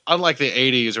unlike the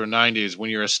 80s or 90s, when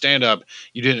you're a stand-up,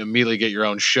 you didn't immediately get your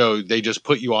own show. They just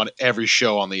put you on every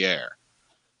show on the air.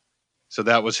 So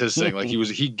that was his thing.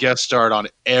 He guest starred on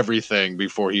everything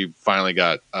before he finally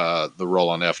got the role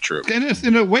on F Troop. And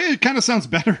in a way, it kind of sounds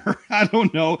better. I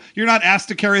don't know. You're not asked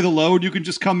to carry the load. You can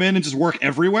just come in and just work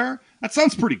everywhere. That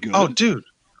sounds pretty good. Oh, dude.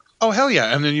 Oh, hell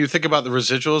yeah. And then you think about the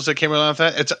residuals that came along with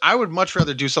that. I would much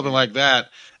rather do something like that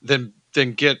than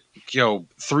get,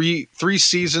 three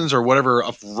seasons or whatever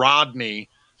of Rodney,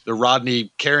 the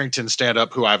Rodney Carrington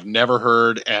stand-up, who I've never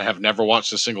heard and have never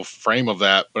watched a single frame of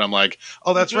that. But I'm like,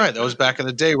 oh, that's right. That was back in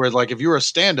the day where, if you were a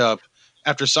stand-up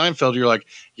after Seinfeld, you're like,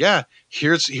 yeah,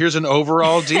 here's an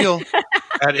overall deal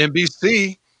at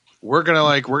NBC. We're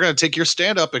gonna take your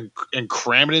stand-up and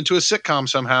cram it into a sitcom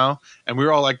somehow. And we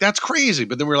were all like, that's crazy.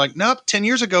 But then we were like, nope, 10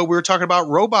 years ago, we were talking about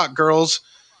Robot Girls,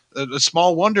 a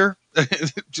Small Wonder.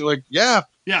 Yeah,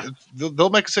 they'll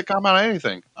make a sitcom out of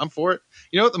anything. I'm for it.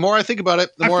 You know what? The more I think about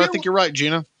it, the more I think you're right,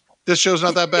 Gina. This show's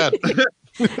not that bad.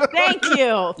 Thank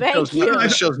you.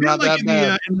 This show's not that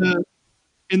bad.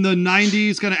 In the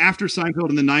 90s, kind of after Seinfeld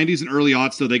in the 90s and early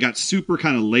aughts, though, they got super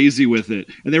kind of lazy with it.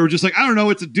 And they were just like, I don't know,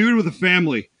 it's a dude with a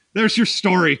family. There's your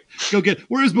story. Go get.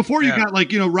 Whereas before you got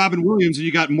Robin Williams and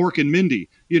you got Mork and Mindy.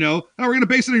 Oh, we're going to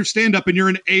base it on your stand-up and you're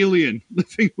an alien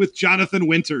living with Jonathan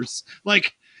Winters.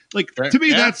 To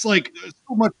me, that's so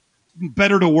much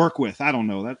better to work with. I don't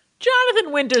know that.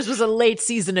 Jonathan Winters was a late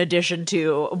season addition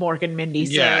to Mork and Mindy.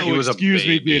 Yeah, he was. Excuse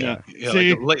me, Gina.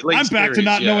 See, late I'm back to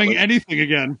not knowing anything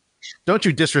again. Don't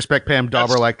you disrespect Pam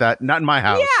Dauber like that? Not in my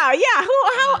house. Yeah.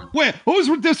 Wait, who's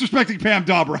disrespecting Pam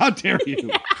Dauber? How dare you?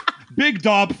 Big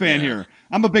Daub fan here.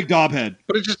 I'm a big Daub head.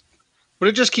 But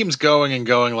it just keeps going and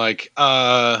going.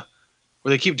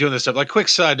 where they keep doing this stuff. Like, quick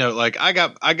side note, like I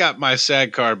got my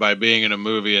SAG card by being in a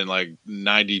movie in like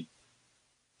 98,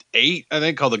 I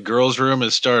think, called The Girls' Room.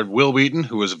 It starred Will Wheaton,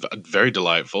 who was very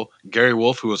delightful, Gary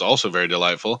Wolfe, who was also very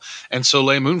delightful, and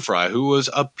Soleil Moonfry, who was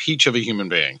a peach of a human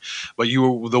being. But you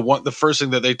were the first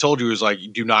thing that they told you was like,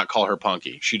 do not call her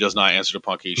Punky. She does not answer to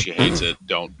Punky. She hates it.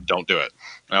 Don't do it.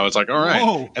 And I was like, all right.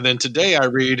 Whoa. And then today I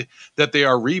read that they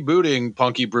are rebooting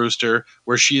Punky Brewster,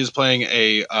 where she is playing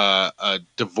a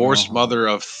divorced mother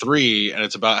of 3, and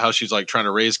it's about how she's like trying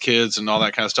to raise kids and all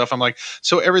that kind of stuff. I'm like,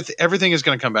 so everything is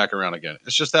going to come back around again.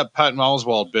 It's just that Patton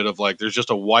Oswalt bit of like, there's just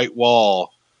a white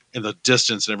wall in the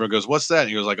distance, and everyone goes, "What's that?" And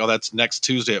he goes like, "Oh, that's next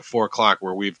Tuesday at 4:00,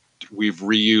 where we've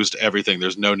reused everything.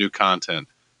 There's no new content.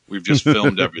 We've just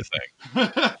filmed everything."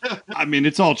 I mean,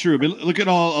 it's all true. But look at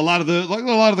a lot of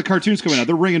the cartoons coming out.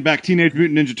 They're bringing back Teenage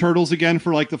Mutant Ninja Turtles again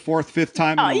for like the 4th, 5th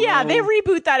time. Oh yeah, they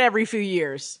reboot that every few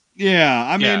years. Yeah,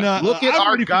 I mean, look at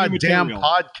our goddamn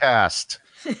podcast.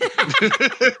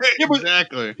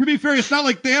 Exactly. To be fair, it's not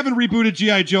like they haven't rebooted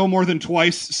G.I. Joe more than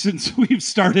twice since we've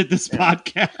started this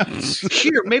podcast.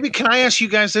 Here, maybe can I ask you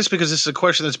guys this, because this is a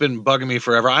question that's been bugging me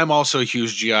forever. I'm also a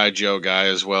huge G.I. Joe guy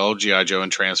as well. G.I. Joe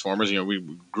and Transformers. You know, we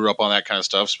grew up on that kind of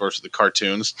stuff, especially the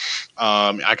cartoons.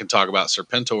 I can talk about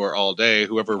Serpentor all day.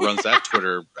 Whoever runs that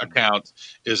Twitter account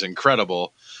is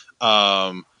incredible,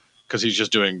 because he's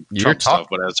just doing Trump stuff,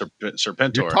 but as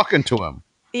Serpentor. You're talking to him.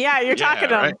 Yeah, you're talking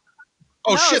to him. Right?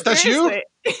 Oh, no, shit, that's you?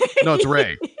 No, it's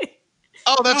Ray.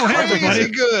 Oh, that's crazy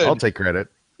good. I'll take credit.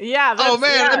 Yeah. Oh,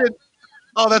 man.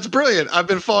 Yeah. That's brilliant. I've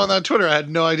been following that on Twitter. I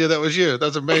had no idea that was you.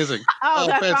 That's amazing.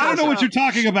 That's I don't know what you're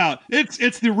talking about.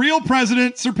 It's the real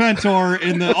President Serpentor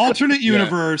in the alternate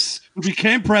universe who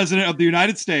became president of the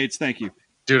United States. Thank you.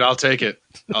 Dude, I'll take it.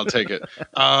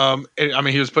 I mean,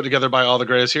 he was put together by all the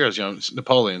greatest heroes, you know,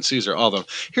 Napoleon, Caesar, all of them.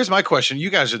 Here's my question. You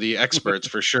guys are the experts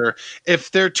for sure. If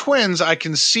they're twins, I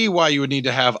can see why you would need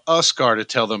to have a scar to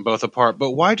tell them both apart.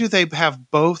 But why do they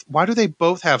both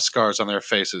have scars on their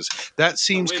faces? That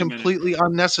seems completely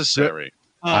unnecessary.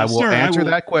 I will answer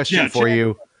that question for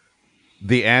you.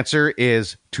 The answer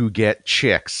is to get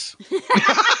chicks.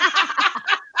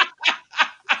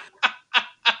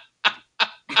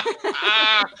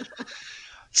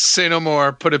 Say no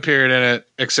more. Put a period in it.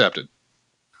 Accepted.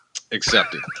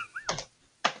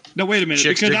 No, wait a minute,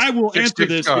 because I will answer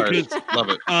this because love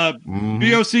it.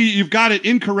 BOC, you've got it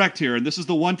incorrect here, and this is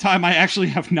the one time I actually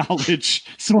have knowledge,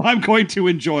 so I'm going to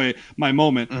enjoy my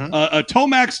moment.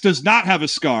 Tomax does not have a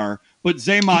scar, but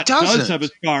Xamot does have a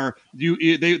scar.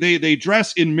 They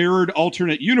dress in mirrored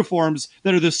alternate uniforms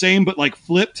that are the same but like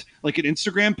flipped, like an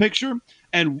Instagram picture.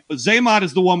 And Xamot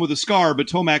is the one with a scar, but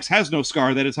Tomax has no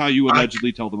scar. That is how you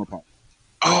allegedly tell them apart.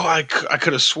 Oh, I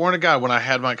could have sworn to God when I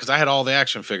had mine, because I had all the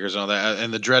action figures and all that,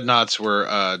 and the Dreadnoughts were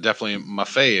definitely my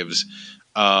faves.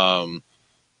 I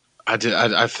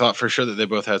thought for sure that they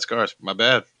both had scars. My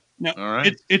bad. No, all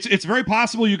right. It's very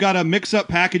possible you got a mix-up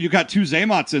pack and you got 2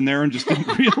 Xamots in there and just didn't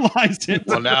realize it.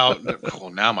 Well,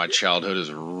 now my childhood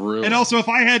is ruined. And also, if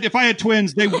I had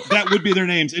twins, that would be their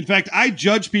names. In fact, I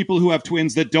judge people who have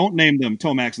twins that don't name them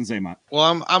Tomax and Xamot.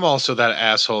 Well, I'm also that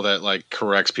asshole that like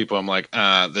corrects people. I'm like,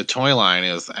 the toy line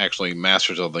is actually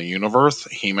Masters of the Universe.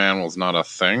 He-Man was not a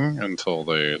thing until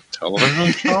the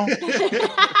television show.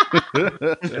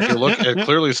 If you look, it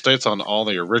clearly states on all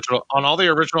the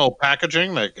original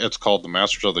packaging that it's called the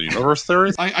Masters of the Universe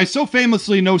theory. I so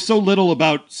famously know so little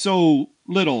about so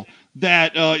little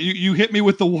that you hit me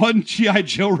with the one G.I.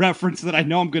 Joe reference that I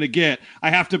know I'm going to get. I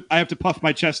have to puff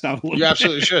my chest out a little bit. You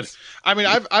absolutely should. I mean,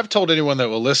 I've told anyone that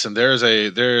will listen. There's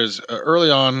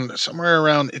early on, somewhere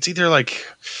around, it's either like,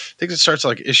 I think it starts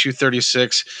like issue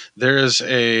 36. There's in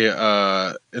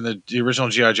the original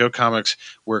G.I. Joe comics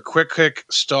where Quick,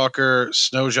 Stalker,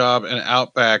 Snowjob, and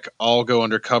Outback all go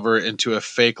undercover into a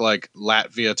fake like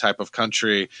Latvia type of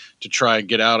country to try and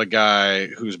get out a guy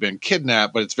who's been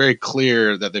kidnapped, but it's very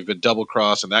clear that they've been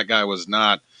double-crossed, and that guy was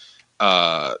not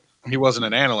he wasn't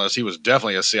an analyst. He was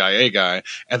definitely a CIA guy,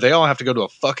 and they all have to go to a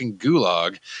fucking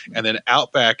gulag, and then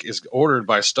Outback is ordered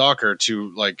by Stalker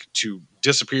to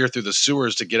disappear through the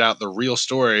sewers to get out the real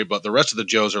story, but the rest of the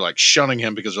Joes are like shunning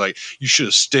him because they're like, you should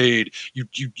have stayed.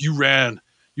 You ran.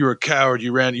 You were a coward.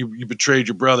 You ran. You betrayed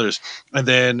your brothers. And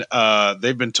then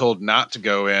they've been told not to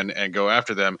go in and go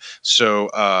after them. So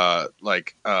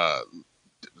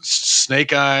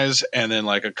Snake Eyes and then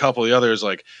like a couple of the others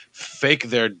like fake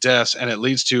their deaths, and it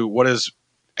leads to what is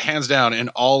hands down in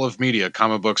all of media,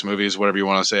 comic books, movies, whatever you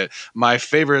want to say it, my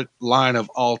favorite line of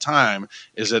all time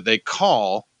is that they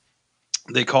call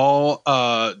they call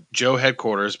Joe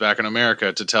headquarters back in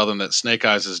America to tell them that Snake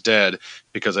Eyes is dead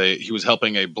because he was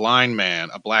helping a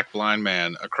black blind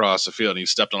man across the field. And he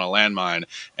stepped on a landmine,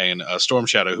 and Storm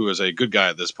Shadow, who is a good guy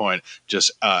at this point,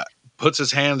 just puts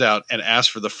his hand out and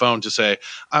asks for the phone to say,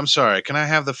 "I'm sorry, can I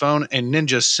have the phone?" And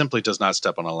Ninja simply does not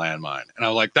step on a landmine. And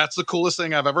I'm like, that's the coolest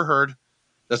thing I've ever heard.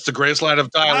 That's the greatest line of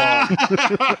dialogue.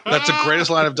 That's the greatest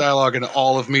line of dialogue in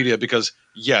all of media because,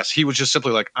 yes, he was just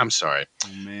simply like, "I'm sorry." Oh,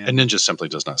 man. And Ninja simply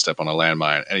does not step on a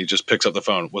landmine. And he just picks up the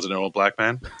phone. Was it an old black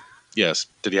man? Yes.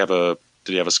 Did he have a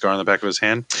scar on the back of his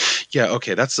hand? Yeah,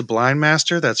 okay. That's the Blind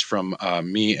Master. That's from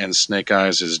me and Snake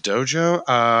Eyes' dojo.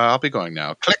 I'll be going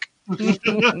now. Click.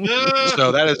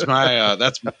 So that is my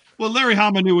well, Larry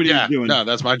Hama knew what he was doing. No,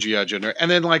 that's my G.I. Joe. And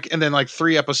then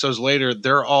 3 episodes later,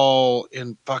 they're all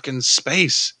in fucking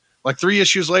space. Like 3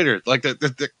 issues later, like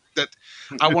that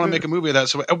I want to make a movie of that.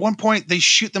 So at one point, they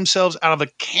shoot themselves out of a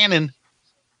cannon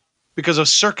because a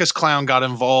circus clown got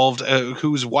involved,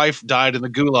 whose wife died in the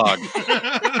gulag.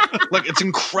 Like, it's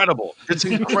incredible. It's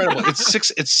incredible. It's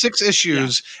 6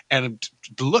 issues, and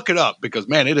look it up because,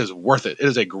 man, it is worth it. It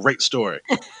is a great story.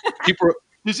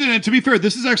 To be fair,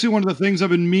 this is actually one of the things I've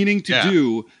been meaning to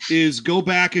do is go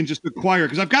back and just acquire,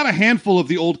 because I've got a handful of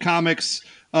the old comics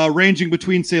ranging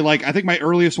between, say, like, I think my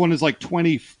earliest one is like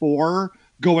 24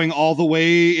 going all the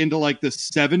way into like the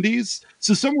 70s.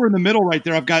 So somewhere in the middle right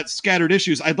there, I've got scattered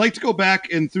issues. I'd like to go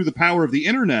back and, through the power of the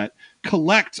internet,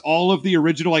 collect all of the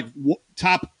original like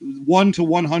top 1 to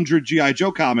 100 G.I.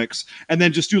 Joe comics and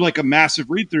then just do like a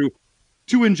massive read through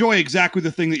to enjoy exactly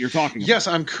the thing that you're talking about. Yes,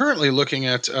 I'm currently looking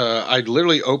at I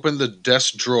literally opened the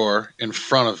desk drawer in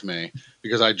front of me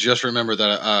because I just remember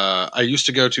that I used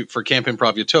to go for Camp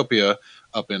Improv Utopia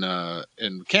up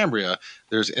in Cambria.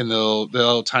 There's in the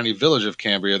little tiny village of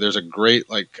Cambria, there's a great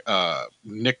like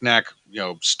knick-knack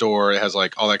store. It has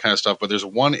like all that kind of stuff, but there's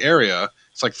one area,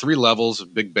 it's like 3 levels, a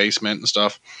big basement and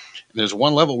stuff. And there's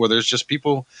one level where there's just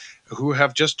people who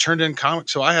have just turned in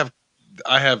comics. So I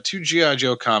have 2 G.I.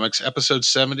 Joe comics, episode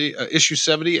 70, issue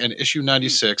 70 and issue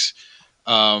 96,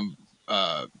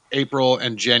 April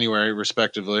and January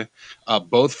respectively,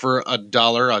 both for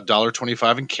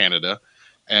 $1.25 in Canada.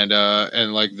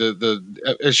 And like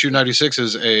the issue 96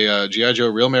 is a G.I. Joe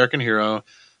Real American Hero,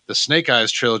 the Snake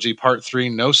Eyes trilogy, part 3,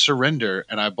 No Surrender.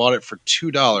 And I bought it for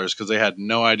 $2 because they had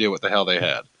no idea what the hell they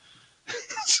had.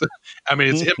 So, I mean,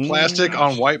 it's in plastic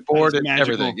on whiteboard and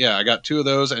everything. Yeah, I got 2 of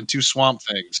those and 2 Swamp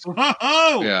Things.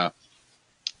 Oh, yeah.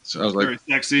 So I was like, very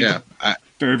sexy. Yeah,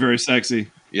 very, very sexy.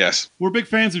 Yes, we're big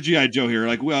fans of G.I. Joe here.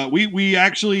 Like, we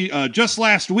actually just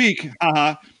last week,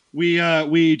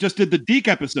 we just did the Deke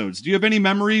episodes. Do you have any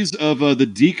memories of the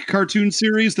Deke cartoon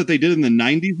series that they did in the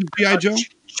 90s of G.I. Joe?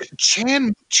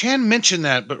 Chan mentioned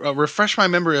that, but refresh my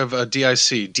memory of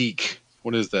DIC. Deke.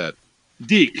 What is that?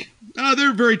 Deke.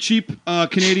 They're a very cheap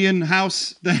Canadian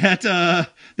house that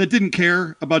didn't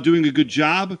care about doing a good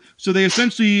job. So they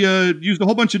essentially used a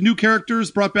whole bunch of new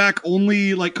characters, brought back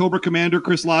only like Cobra Commander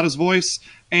Chris Latta's voice,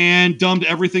 and dumbed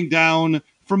everything down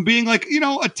from being like,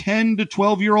 a 10 to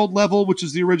 12-year-old level, which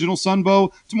is the original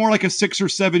Sunbow, to more like a 6 or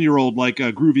 7-year-old like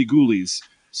Groovy Ghoulies.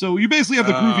 So you basically have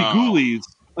the Groovy Ghoulies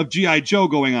of G.I. Joe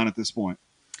going on at this point.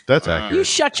 That's accurate. You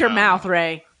shut your mouth,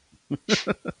 Ray.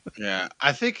 Yeah,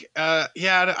 I think. I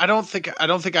don't think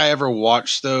I ever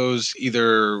watched those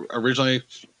either originally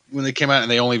when they came out, and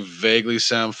they only vaguely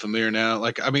sound familiar now.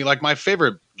 Like, I mean, like my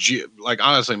favorite,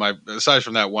 honestly, aside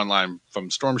from that one line from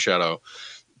Storm Shadow,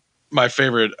 my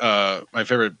favorite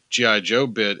G.I. Joe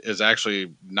bit is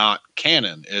actually not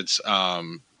canon. It's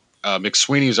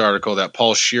McSweeney's article that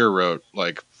Paul Scheer wrote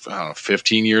like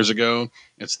 15 years ago.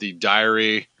 It's the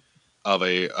diary of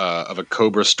a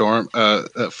Cobra Storm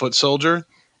foot soldier,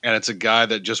 and it's a guy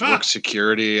that just works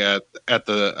security at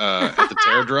the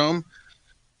Terradrome,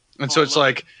 and so it's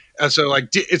like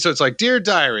Dear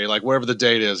Diary, like whatever the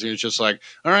date is, and it's just like,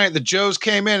 all right, the Joes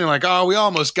came in and like, oh, we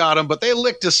almost got them, but they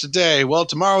licked us today. Well,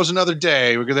 tomorrow's another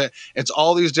day. It's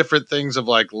all these different things of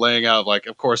like laying out, like,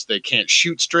 of course they can't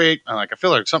shoot straight. I'm like, I feel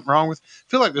like there's something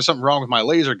wrong with my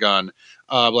laser gun.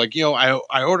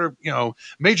 I ordered,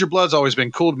 Major Blood's always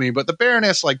been cool to me, but the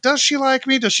Baroness, like, does she like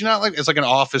me? Does she not like me? It's like an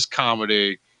office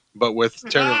comedy, but with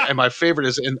terror. And my favorite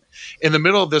is in the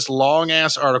middle of this long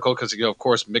ass article, because, of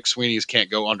course, McSweeney's can't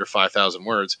go under 5,000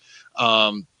 words.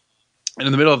 And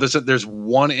in the middle of this, there's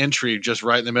one entry just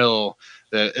right in the middle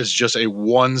that is just a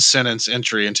 1-sentence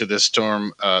entry into this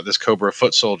this Cobra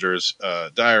foot soldier's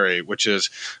diary, which is,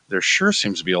 there sure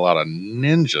seems to be a lot of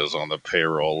ninjas on the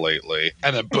payroll lately.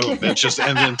 And then boom, it's just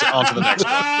and then on to the next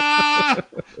one.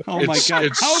 Oh my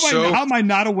God. How am I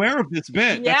not aware of this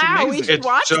bit? Yeah, we should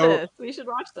watch this. We should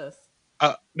watch this.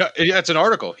 No, it's an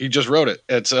article. He just wrote it.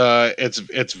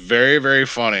 It's very, very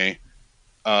funny.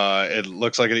 It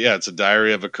looks like it's a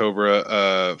Diary of a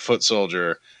Cobra foot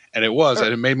soldier, and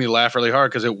it made me laugh really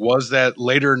hard because it was that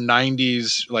later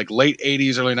 90s, like late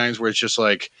 80s, early 90s, where it's just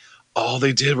like all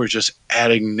they did were just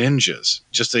adding ninjas.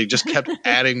 They just kept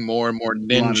adding more and more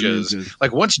ninjas.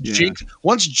 Like once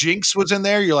Jinx was in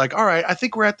there, you're like, all right, I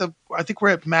think we're at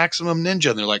maximum ninja.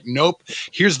 And they're like, nope,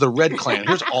 here's the Red Clan.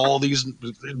 Here's all these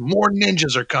more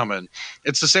ninjas are coming.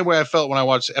 It's the same way I felt when I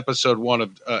watched episode 1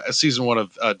 of season 1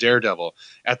 of Daredevil.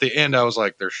 At the end, I was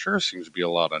like, there sure seems to be a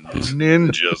lot of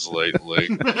ninjas lately.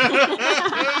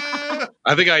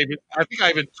 I think I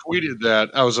even tweeted that.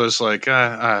 I was just like,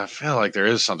 I feel like there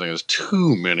is something. There's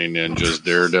too many ninjas,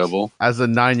 Daredevil. As a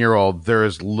 9-year-old, there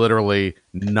is literally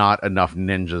not enough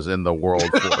ninjas in the world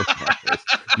for this.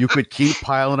 You could keep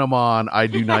piling them on. I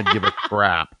do not give a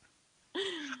crap.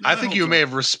 I think you may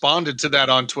have responded to that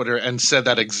on Twitter and said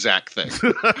that exact thing.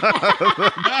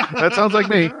 That sounds like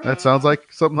me. That sounds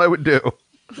like something I would do.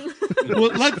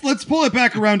 Well, let's pull it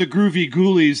back around to Groovy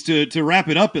Ghoulies to wrap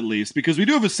it up at least, because we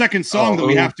do have a second song that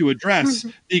we have to address,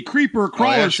 the Creeper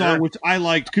Crawler song, which I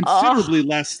liked considerably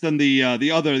less than the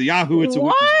Yahoo It's a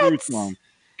Witch's Brew song.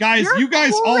 Guys, you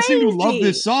guys all seem to love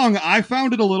this song. I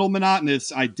found it a little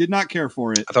monotonous. I did not care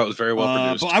for it. I thought it was very well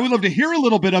produced. But I would love to hear a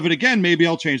little bit of it again. Maybe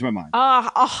I'll change my mind.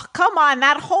 Come on.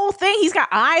 That whole thing. He's got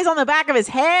eyes on the back of his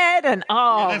head. And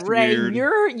Ray,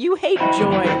 weird. you hate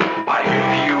joy. But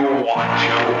if you want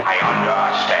to, I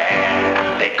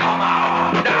understand. They come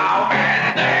out now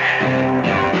and then.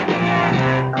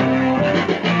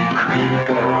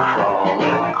 Creeper crawler,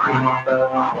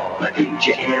 did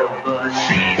you ever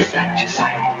see such a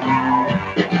sight?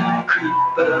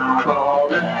 Creeper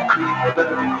crawler,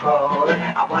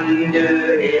 I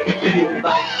wonder if you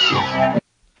bite.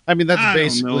 I mean, that's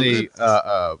basically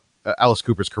Alice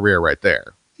Cooper's career right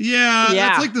there. Yeah,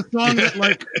 that's like the song that,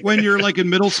 like, when you're like in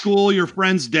middle school, your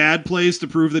friend's dad plays to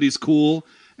prove that he's cool,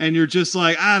 and you're just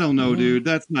like, I don't know, dude,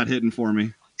 that's not hitting for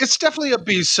me. It's definitely a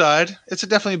B-side. It's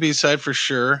definitely a B-side for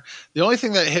sure. The only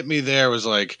thing that hit me there was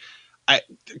like, a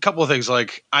couple of things.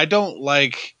 Like, I don't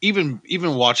like even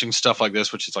watching stuff like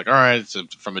this, which is like, all right, it's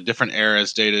from a different era,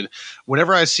 it's dated.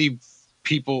 Whenever I see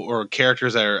people or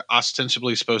characters that are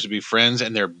ostensibly supposed to be friends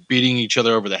and they're beating each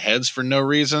other over the heads for no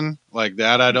reason, like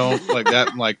that, I don't like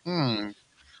that. I'm like,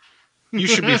 you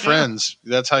should be friends.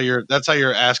 That's how you're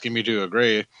asking me to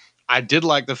agree. I did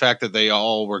like the fact that they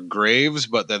all were graves,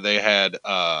 but that they had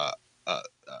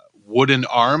wooden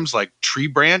arms, like tree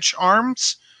branch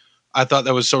arms. I thought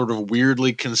that was sort of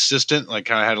weirdly consistent, like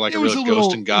kind of had like a real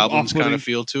Ghost and Goblins kind of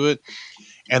feel to it.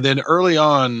 And then early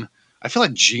on, I feel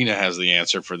like Gina has the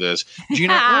answer for this.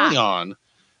 Gina, early on,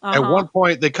 at one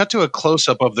point, they cut to a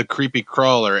close-up of the creepy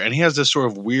crawler, and he has this sort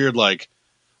of weird, like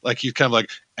he's kind of like,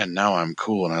 and now I'm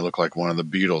cool and I look like one of the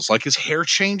Beatles. Like his hair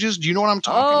changes. Do you know what I'm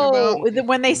talking about?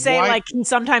 When they say like he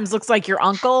sometimes looks like your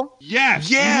uncle. Yes.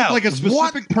 Yeah. Like a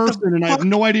specific person, and I have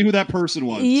no idea who that person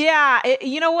was. Yeah.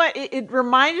 You know what? It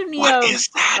reminded me of. What is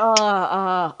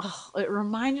that? It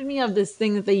reminded me of this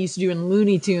thing that they used to do in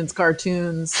Looney Tunes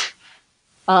cartoons.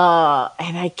 And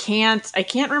I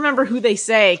can't remember who they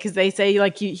say, because they say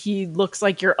like he looks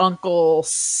like your uncle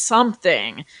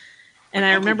something. And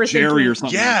I remember Jerry thinking, or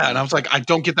something. Yeah, and I was like, I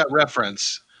don't get that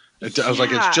reference. I was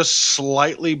like, it's just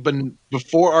slightly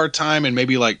before our time, and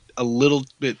maybe like a little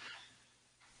bit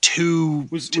too.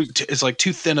 It's like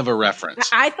too thin of a reference.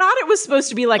 I thought it was supposed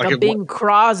to be like a Bing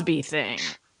Crosby thing.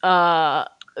 Because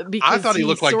I thought he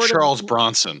looked like Charles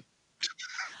Bronson.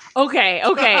 Okay,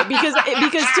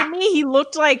 because to me he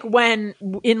looked like when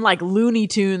in like Looney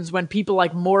Tunes when people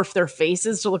like morph their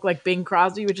faces to look like Bing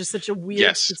Crosby, which is such a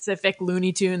weird specific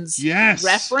Looney Tunes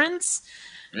reference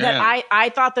that I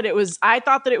thought that it was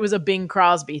a Bing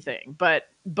Crosby thing, but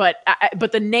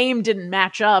the name didn't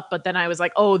match up. But then I was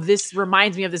like, oh, this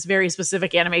reminds me of this very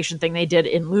specific animation thing they did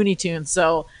in Looney Tunes,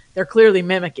 so they're clearly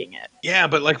mimicking it. Yeah,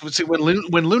 but like, see, when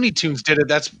Looney Tunes did it,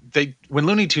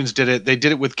 they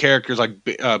did it with characters like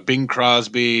Bing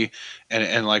Crosby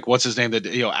and like what's his name, that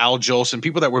Al Jolson,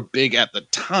 people that were big at the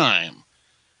time.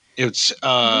 It's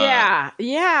I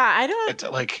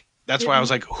don't like. That's why I was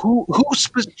like, who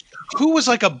was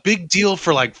like a big deal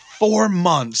for like 4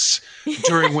 months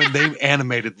during when they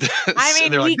animated this? I mean,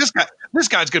 and they're like, this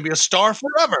guy's gonna be a star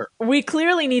forever. We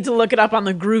clearly need to look it up on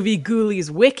the Groovy Ghoulies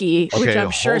wiki, which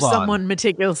I'm sure someone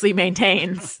meticulously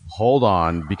maintains. Hold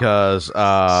on, because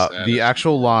the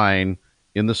actual line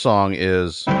in the song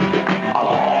is a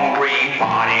long green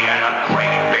body and a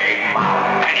great big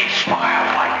mouth, and he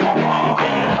smiles like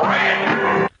Uncle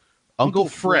Fred. Uncle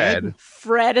Fred.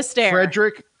 Fred Astaire.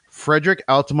 Frederick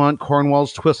Altamont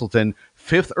Cornwallis Twistleton,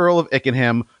 5th Earl of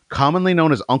Ickenham, commonly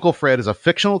known as Uncle Fred, is a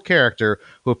fictional character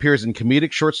who appears in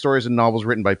comedic short stories and novels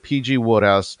written by P.G.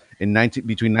 Wodehouse between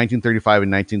 1935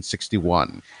 and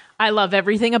 1961. I love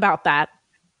everything about that.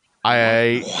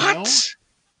 What?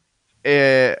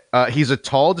 He's a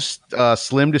tall,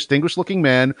 slim, distinguished-looking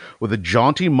man with a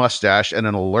jaunty mustache and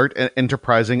an alert and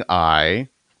enterprising eye.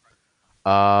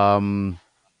 Why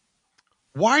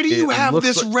do you have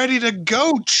this ready to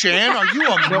go, Chan? Are you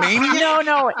a maniac?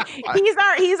 No.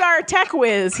 He's our tech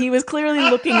whiz. He was clearly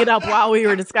looking it up while we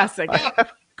were discussing it.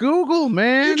 Google,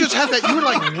 man. You just had that. You were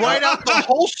like right out the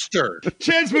holster.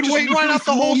 Chan's been waiting right for out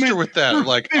the holster with that.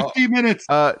 Like 50 minutes.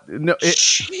 No,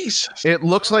 Jesus. It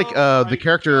looks like the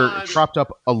character cropped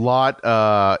up a lot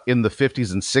in the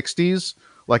 50s and 60s,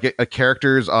 like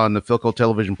characters on the Philco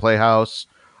Television Playhouse,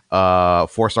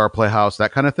 4-Star Playhouse,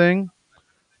 that kind of thing,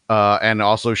 and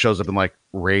also shows up in like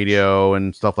radio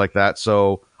and stuff like that.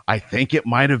 So I think it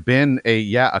might have been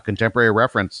a contemporary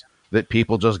reference that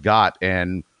people just got,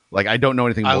 and like I don't know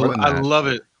anything more than that. I love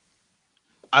it.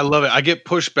 I get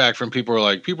pushback from people who are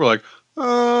like,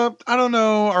 I don't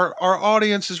know. Our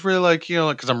audience is really like,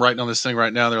 because I'm writing on this thing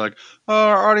right now. They're like,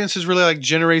 our audience is really like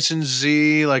Generation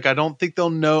Z. Like, I don't think they'll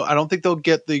know. I don't think they'll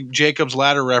get the Jacob's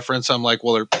Ladder reference. I'm like,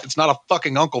 well, it's not a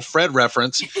fucking Uncle Fred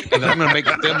reference, and then I'm going to make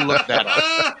them look that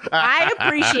up.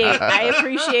 I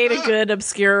appreciate a good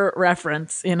obscure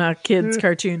reference in a kid's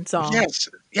cartoon song.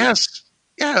 Yes.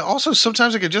 Yeah. Also,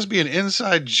 sometimes it could just be an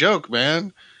inside joke,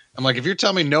 man. I'm like, if you're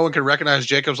telling me no one can recognize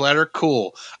Jacob's Ladder,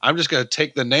 cool. I'm just going to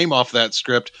take the name off that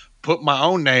script, put my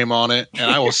own name on it,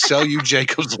 and I will sell you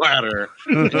Jacob's Ladder.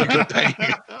 And you can pay me.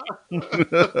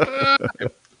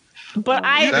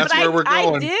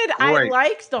 I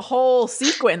liked the whole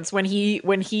sequence when he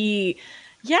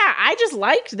I just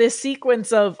liked this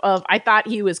sequence of I thought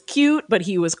he was cute, but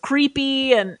he was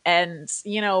creepy, and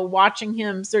watching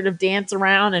him sort of dance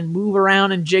around and move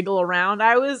around and jiggle around.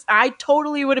 I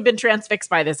totally would have been transfixed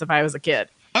by this if I was a kid.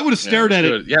 I would have stared at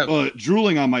it,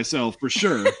 drooling on myself for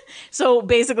sure. So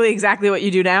basically exactly what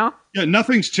you do now? Yeah,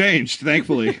 nothing's changed,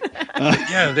 thankfully.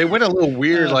 They went a little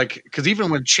weird, because even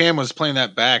when Chan was playing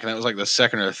that back, and that was like the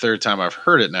second or third time I've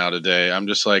heard it now today, I'm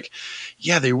just like,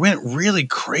 they went really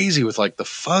crazy with like the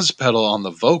fuzz pedal on the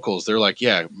vocals. They're like,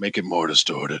 make it more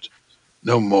distorted.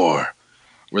 No more.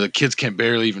 Where the kids can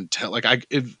barely even tell. Like,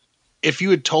 if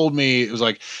you had told me it was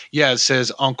like, it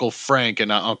says Uncle Frank and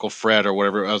not Uncle Fred or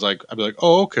whatever, I'd be like,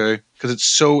 oh, okay. Because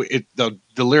the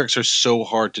lyrics are so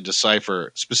hard to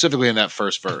decipher, specifically in that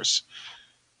first verse.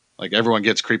 Like, everyone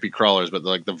gets creepy crawlers, but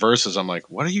like the verses, I'm like,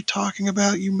 what are you talking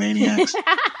about, you maniacs?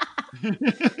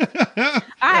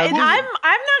 I'm not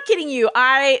kidding you.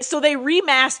 So they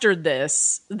remastered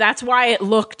this. That's why it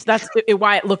looked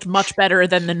much better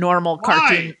than the normal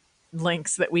cartoon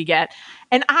links that we get.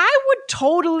 And I would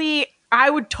totally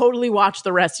watch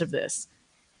the rest of this.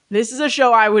 This is a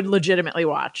show I would legitimately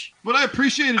watch. What I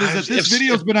appreciated is that this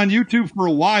video's been on YouTube for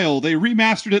a while. They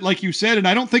remastered it, like you said, and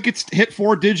I don't think it's hit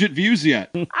 4-digit views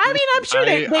yet. I mean, I'm sure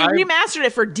they remastered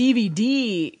it for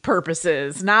DVD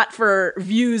purposes, not for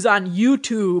views on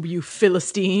YouTube, you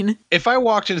Philistine. If I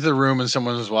walked into the room and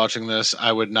someone was watching this,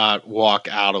 I would not walk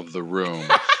out of the room.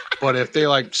 But if they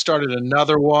like started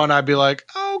another one, I'd be like,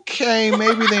 okay,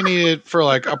 maybe they need it for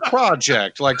like a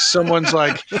project. Like someone's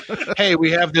like, hey,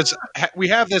 we have this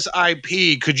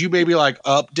IP. Could you maybe like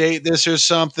update this or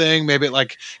something? Maybe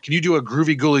like, can you do a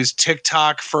Groovy Ghoulies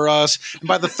TikTok for us? And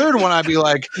by the third one, I'd be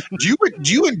like, do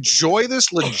you enjoy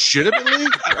this legitimately?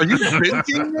 Are you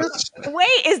binging this?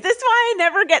 Wait, is this why I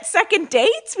never get second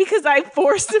dates? Because I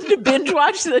forced them to binge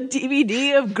watch the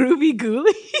DVD of Groovy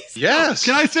Ghoulies? Yes.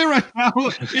 Can I say right now,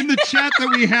 in the chat that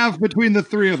we have between the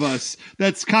three of us,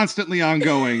 that's constantly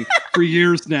ongoing for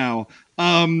years now,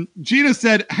 Gina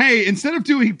said, hey, instead of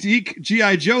doing Deke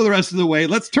G.I. Joe the rest of the way,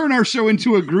 let's turn our show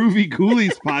into a Groovy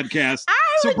Ghoulies podcast.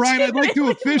 So, Brian, I'd like to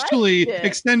officially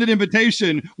extend an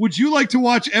invitation. Would you like to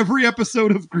watch every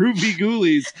episode of Groovy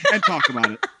Ghoulies and talk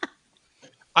about it?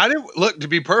 I didn't look, to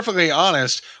be perfectly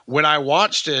honest, when I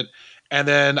watched it, and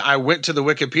then I went to the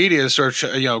Wikipedia search,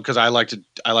 because I like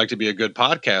to be a good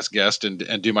podcast guest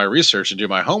and do my research and do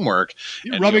my homework.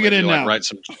 You're rubbing it in now. Write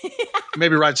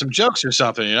some jokes or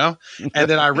something, And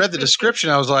then I read the description.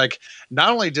 I was like, not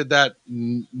only did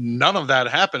none of that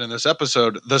happen in this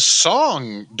episode. The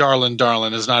song "Darlin'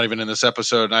 Darlin'" is not even in this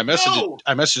episode. And I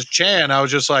messaged Chan. I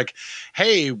was just like,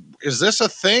 hey, is this a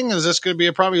thing? Is this going to be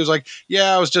a problem? He was like,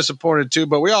 yeah, I was disappointed too,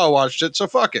 but we all watched it, so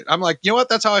fuck it. I'm like, you know what?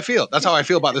 That's how I feel. That's how I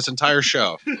feel about this entire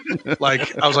show.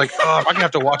 Like, I was like, oh, am I gonna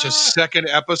have to watch a second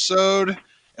episode?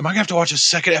 Am I gonna have to watch a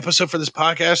second episode for this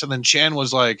podcast? And then Chan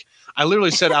was like, I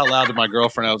literally said out loud to my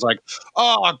girlfriend, I was like,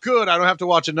 oh, good, I don't have to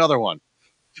watch another one.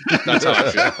 That's how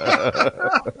I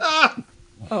feel.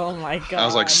 Oh my god! I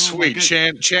was like, sweet.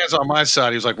 Chan's on my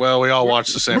side. He was like, well, we all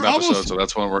watched the same episode, so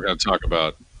that's one we're going to talk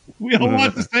about. We all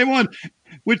watch the same one,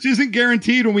 which isn't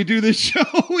guaranteed when we do this show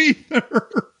either.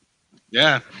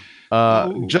 Yeah.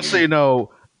 Just so you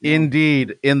know,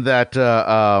 indeed, in that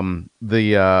the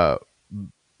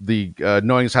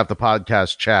Knowing's Half the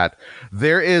Podcast chat,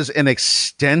 there is an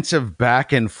extensive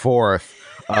back and forth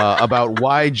about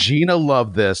why Gina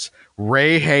loved this,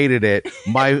 Ray hated it.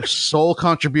 My sole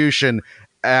contribution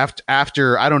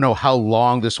after I don't know how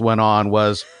long this went on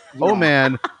was, oh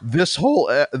man,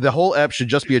 the whole ep should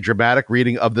just be a dramatic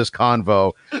reading of this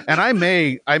convo, and I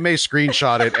may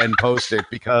screenshot it and post it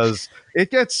because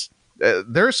it gets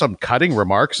there's some cutting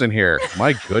remarks in here.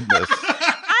 My goodness.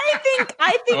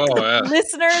 I think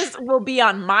listeners will be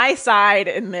on my side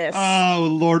in this. Oh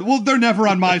Lord! Well, they're never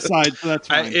on my side, so that's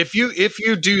fine. If you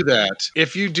do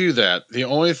that, the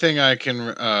only thing I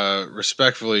can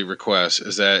respectfully request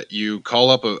is that you call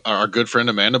up our good friend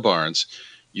Amanda Barnes.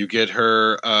 You get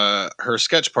her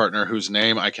sketch partner, whose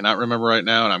name I cannot remember right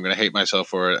now, and I'm going to hate myself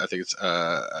for it. I think it's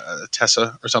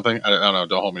Tessa or something. I don't know.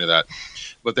 Don't hold me to that.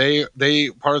 But they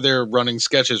part of their running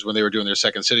sketches when they were doing their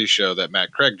Second City show that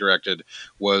Matt Craig directed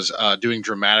was doing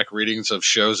dramatic readings of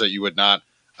shows that you would not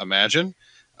imagine.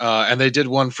 And they did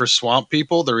one for Swamp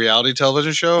People, the reality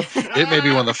television show. It may be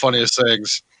one of the funniest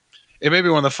things. It may be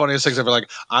one of the funniest things ever.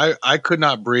 Like I could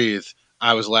not breathe.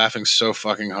 I was laughing so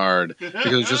fucking hard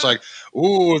because it's just like,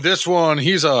 ooh, this one,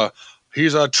 he's a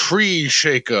tree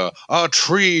shaker, a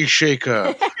tree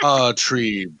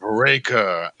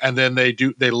breaker. And then they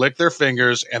lick their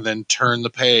fingers and then turn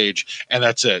the page, and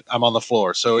that's it. I'm on the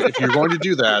floor. So if you're going to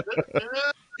do that,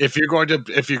 if you're going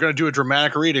to do a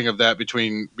dramatic reading of that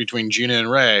between Gina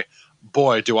and Ray,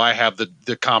 boy, do I have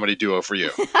the comedy duo for you.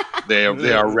 They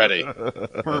are ready.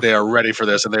 They are ready for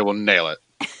this, and they will nail it.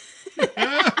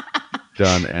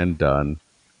 Done and done.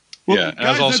 Well, yeah,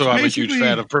 guys, I'm a huge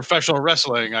fan of professional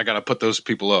wrestling. I got to put those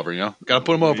people over, Got to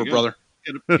put them over, brother.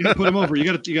 You got to put them over. You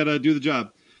got to do the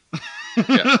job.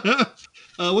 Yeah.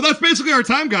 Well, that's basically our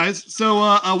time, guys.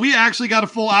 So we actually got a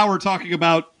full hour talking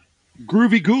about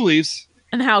Groovy Ghoulies.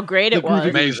 And how great it was.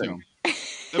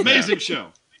 Amazing show.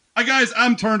 Guys,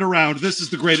 I'm turned around. This is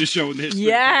the greatest show in the history.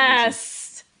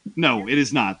 Yes. No, it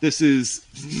is not. This is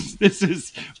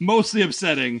mostly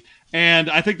upsetting. And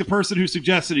I think the person who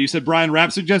suggested it, you said Brian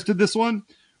Rapp suggested this one.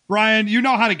 Brian, you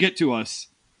know how to get to us.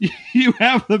 You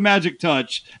have the magic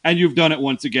touch, and you've done it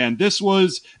once again. This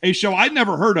was a show I'd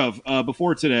never heard of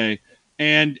before today,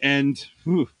 and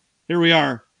here we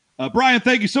are. Brian,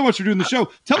 thank you so much for doing the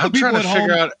show. Tell the people at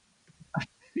home.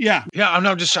 Yeah. I'm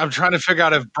trying to figure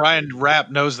out if Brian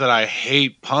Rapp knows that I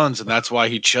hate puns, and that's why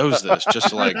he chose this, just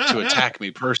to attack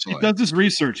me personally. He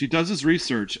does his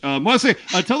research. I want to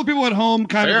say, tell the people at home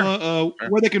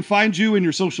where they can find you in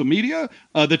your social media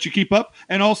that you keep up,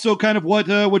 and also kind of what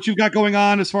you've got going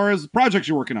on as far as projects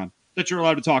you're working on that you're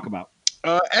allowed to talk about.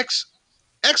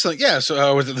 Excellent. Yeah.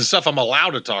 So with the stuff I'm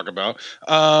allowed to talk about,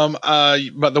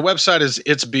 but the website is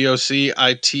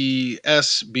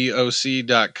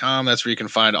itsboc.com. That's where you can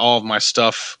find all of my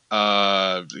stuff.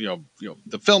 The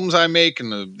films I make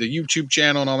and the YouTube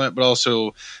channel and all that, but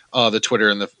also the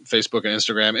Twitter and the Facebook and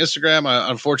Instagram. Instagram,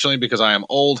 unfortunately, because I am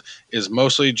old, is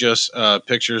mostly just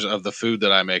pictures of the food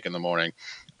that I make in the morning.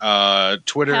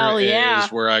 Twitter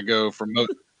is where I go for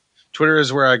Twitter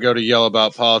is where I go to yell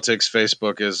about politics.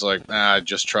 Facebook is like,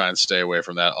 just try and stay away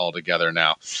from that altogether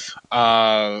now.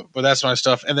 But that's my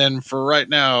stuff. And then for right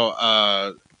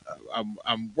now,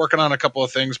 I'm working on a couple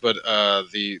of things. But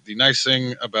the nice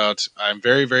thing about I'm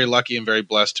very, very lucky and very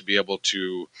blessed to be able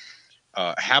to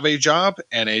have a job,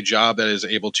 and a job that is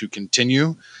able to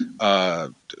continue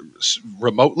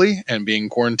remotely and being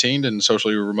quarantined and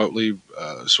socially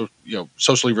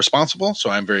responsible. So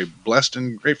I'm very blessed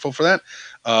and grateful for that.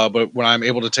 But when I'm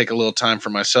able to take a little time for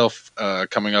myself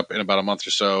coming up in about a month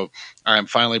or so, I'm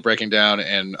finally breaking down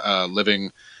and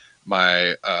living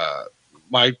my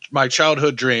my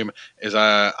childhood dream is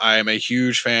I am a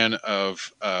huge fan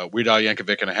of Weird Al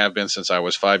Yankovic, and I have been since I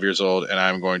was 5 years old, and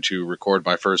I'm going to record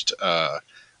my first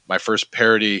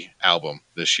parody album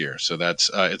this year. So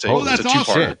that's it's a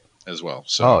two-parter as well.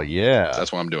 So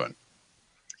that's what I'm doing.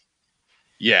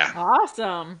 Yeah.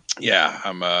 Awesome. Yeah.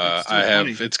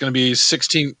 It's going to be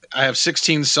 16. I have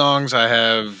 16 songs. I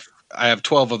have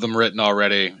 12 of them written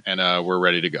already, and we're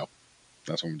ready to go.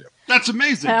 That's what I'm doing. That's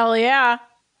amazing. Hell yeah.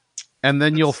 And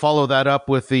then you'll follow that up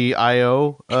with the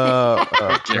IO.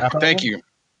 Thank you.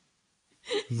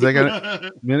 Is that got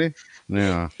it? Mini?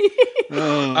 Yeah.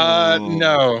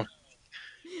 No.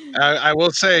 I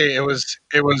will say it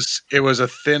was a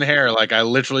thin hair. Like I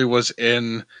literally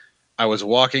I was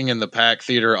walking in the Pack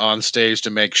Theater on stage to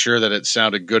make sure that it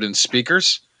sounded good in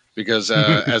speakers. Because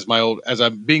as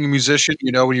I'm being a musician,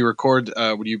 you know, when you record,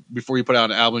 before you put out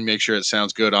an album, you make sure it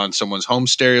sounds good on someone's home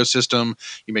stereo system.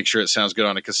 You make sure it sounds good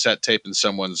on a cassette tape in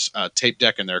someone's tape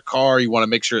deck in their car. You want to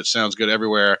make sure it sounds good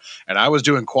everywhere. And I was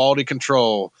doing quality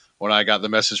control when I got the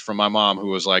message from my mom, who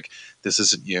was like, "This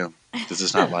isn't you. This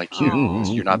is not like you.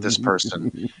 You're not this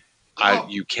person.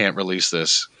 You can't release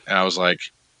this." And I was like,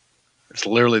 "It's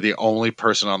literally the only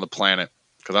person on the planet,"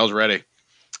 because I was ready.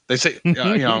 They say, you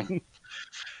know.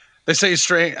 They say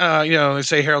they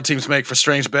say Harold teams make for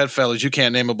strange bedfellows. You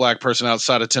can't name a black person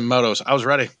outside of Tim Motos. I was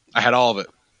ready. I had all of it.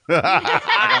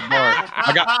 I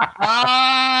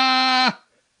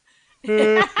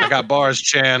got bars,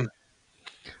 Chan.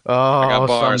 Oh, I got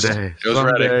bars. Someday. It was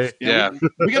ready. Yeah.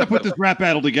 We got to put this rap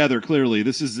battle together. Clearly,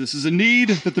 this is a need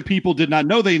that the people did not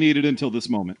know they needed until this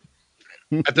moment.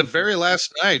 At the very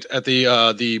last night, at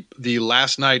the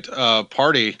last night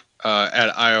party.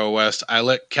 At Iowa West, I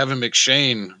let Kevin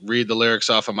McShane read the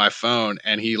lyrics off of my phone,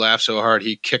 and he laughed so hard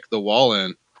he kicked the wall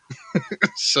in.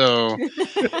 So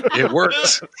it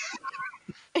worked.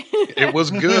 It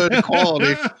was good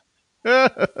quality. Oh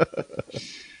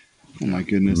my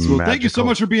goodness! Well, thank you so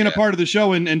much for being a part of the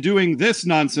show and doing this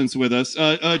nonsense with us,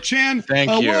 Chan.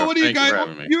 Thank you. What do you guys?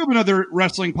 You have another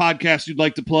wrestling podcast you'd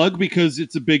like to plug because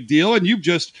it's a big deal, and you've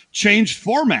just changed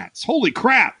formats. Holy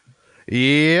crap!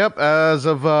 Yep, as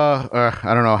of I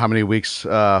don't know how many weeks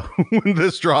when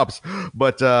this drops,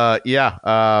 but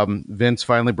Vince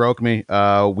finally broke me.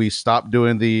 We stopped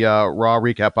doing the Raw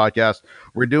recap podcast.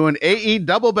 We're doing AE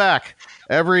Double Back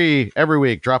every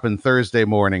week, dropping Thursday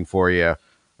morning for you.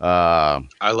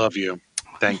 I love you.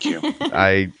 Thank you.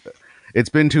 It's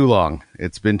been too long.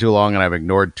 And I've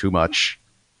ignored too much.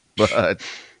 But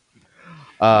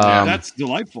that's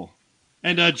delightful.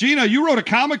 And Gina, you wrote a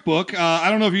comic book. I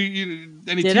don't know if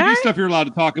any TV stuff you're allowed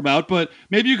to talk about, but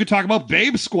maybe you could talk about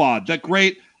Babe Squad, that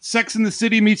great Sex and the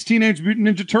City meets Teenage Mutant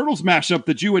Ninja Turtles mashup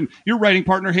that you and your writing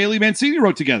partner Haley Mancini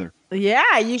wrote together.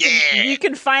 Yeah, you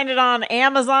can find it on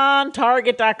Amazon,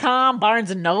 Target.com,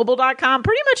 BarnesandNoble.com,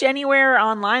 pretty much anywhere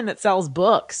online that sells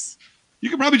books. You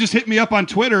can probably just hit me up on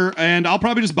Twitter, and I'll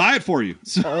probably just buy it for you.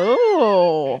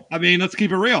 So, I mean, let's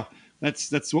keep it real.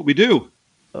 That's what we do.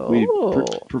 We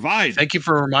provide. Thank you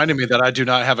for reminding me that I do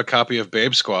not have a copy of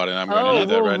Babe Squad, and I'm going to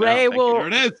do that right now. Ray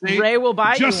will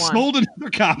buy you one. Just sold another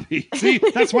copy. See,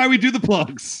 that's why we do the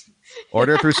plugs.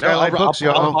 Order through Skylight Books,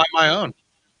 y'all. I'll buy my own.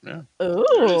 Yeah.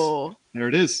 Ooh. There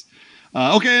it is.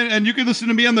 Okay, and you can listen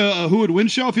to me on the Who Would Win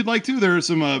show if you'd like to. There are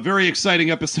some very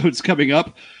exciting episodes coming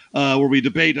up where we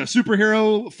debate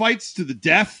superhero fights to the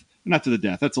death. Not to the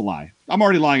death. That's a lie. I'm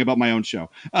already lying about my own show.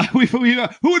 Who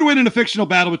would win in a fictional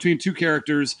battle between two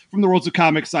characters from the worlds of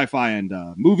comics, sci-fi, and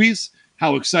movies?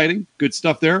 How exciting. Good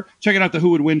stuff there. Check it out at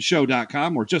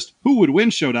whowouldwinshow.com or just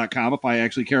whowouldwinshow.com if I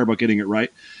actually care about getting it right.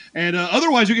 And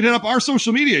otherwise, you can hit up our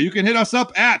social media. You can hit us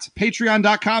up at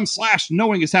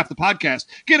patreon.com/knowingishalfthepodcast.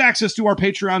 Get access to our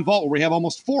Patreon vault where we have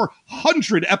almost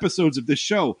 400 episodes of this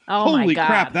show. Holy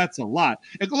crap, that's a lot.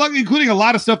 Including a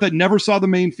lot of stuff that never saw the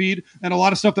main feed and a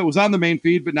lot of stuff that was on the main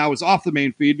feed but now is off the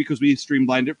main feed because we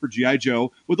streamlined it for G.I.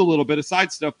 Joe with a little bit of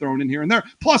side stuff thrown in here and there.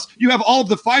 Plus, you have all of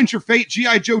the Find Your Fate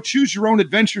G.I. Joe Choose Your Own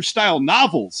Adventure style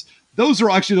novels. Those are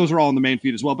all on the main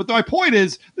feed as well. But my point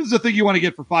is, this is a thing you want to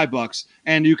get for $5,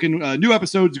 and you can new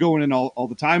episodes going in all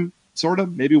the time, sort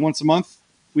of, maybe once a month.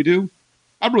 We do.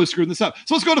 I'm really screwing this up.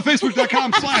 So let's go to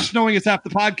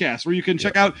facebook.com/knowingishalfthepodcast where you can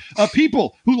check out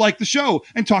people who like the show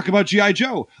and talk about G.I.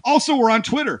 Joe. Also, we're on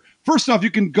Twitter. First off,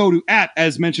 you can go to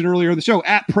as mentioned earlier in the show,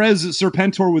 @Prez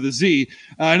Serpentor with a Z.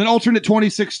 In an alternate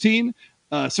 2016.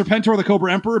 Serpentor the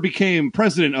Cobra Emperor became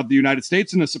president of the United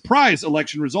States in a surprise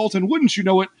election result, and wouldn't you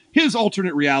know it, his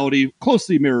alternate reality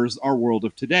closely mirrors our world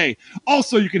of today.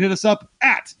 Also, you can hit us up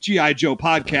at G.I. Joe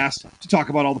Podcast to talk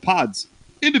about all the pods.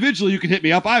 Individually, you can hit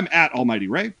me up. I'm at Almighty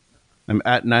Ray. I'm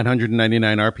at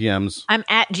 999 RPMs. I'm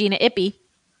at Gina Ippy.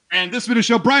 And this has been a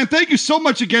show. Brian, thank you so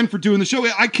much again for doing the show.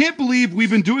 I can't believe we've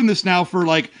been doing this now for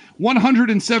like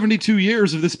 172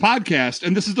 years of this podcast,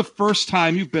 and this is the first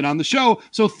time you've been on the show.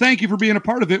 So thank you for being a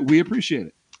part of it. We appreciate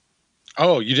it.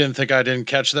 Oh, you didn't think I didn't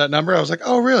catch that number? I was like,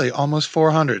 oh, really? Almost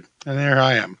 400. And there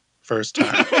I am. First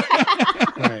time.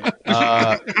 Right.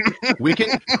 We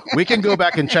can go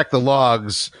back and check the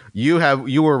logs. You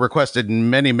were requested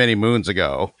many, many moons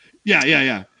ago.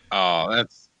 Yeah. Oh,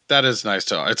 That is nice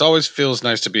to. It always feels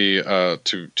nice to be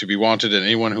wanted, and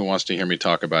anyone who wants to hear me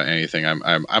talk about anything,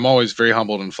 I'm always very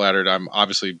humbled and flattered. I'm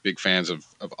obviously big fans of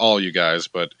all you guys,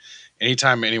 but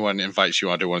anytime anyone invites you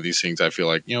onto one of these things, I feel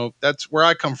like that's where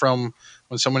I come from.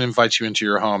 When someone invites you into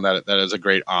your home, that is a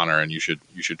great honor, and you should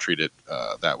treat it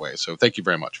that way. So thank you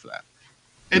very much for that.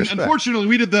 And Respect. Unfortunately,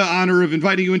 we did the honor of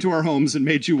inviting you into our homes and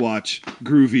made you watch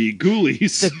Groovy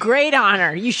Ghoulies. The great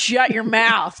honor. You shut your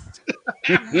mouth.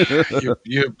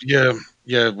 Yeah.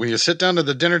 When you sit down to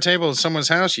the dinner table at someone's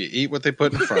house, you eat what they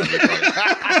put in front of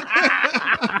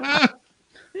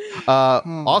you.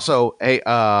 Also,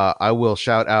 I will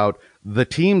shout out the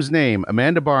team's name: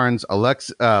 Amanda Barnes,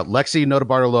 Lexi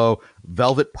Notarbartolo,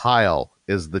 Velvet Pile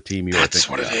is the team you are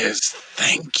thinking about. That's what it is.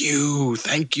 Thank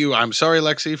you. I'm sorry,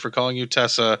 Lexi, for calling you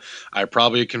Tessa. I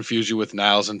probably confused you with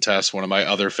Niles and Tess, one of my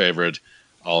other favorite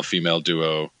all-female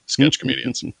duo sketch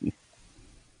comedians.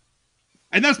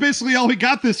 And that's basically all we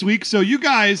got this week. So you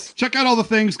guys check out all the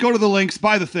things, go to the links,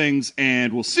 buy the things,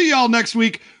 and we'll see y'all next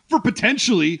week for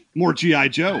potentially more G.I.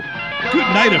 Joe. Good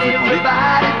night, everybody.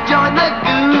 Join the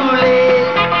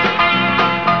Ghoulies.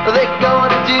 They're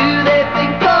gonna do their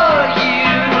thing for you.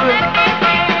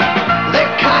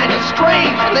 They're kind of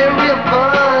strange, but they're real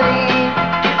funny.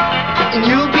 And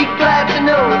you'll be glad to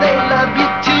know they love you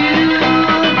too.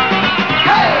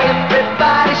 Hey,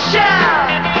 everybody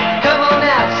shout! Come on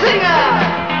out, sing out!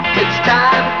 It's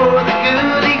time for the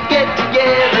Ghoulies get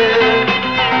together.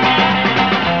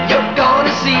 You're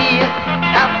gonna see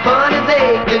how funny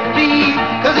they can be,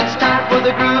 'cause it's time for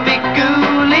the Groovy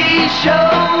Ghoulies Show.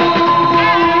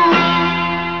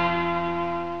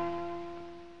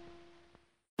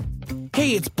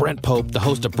 Hey, it's Brent Pope, the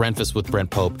host of Breakfast with Brent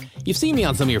Pope. You've seen me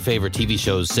on some of your favorite TV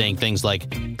shows saying things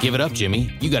like, "Give it up,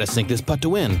 Jimmy. You gotta sink this putt to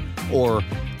win." Or,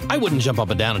 "I wouldn't jump up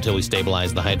and down until we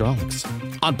stabilize the hydraulics."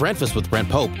 On Breakfast with Brent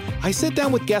Pope, I sit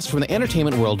down with guests from the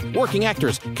entertainment world, working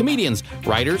actors, comedians,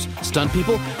 writers, stunt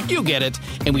people, you get it,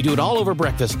 and we do it all over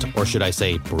breakfast, or should I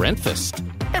say Brentfast.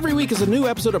 Every week is a new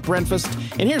episode of Brentfast,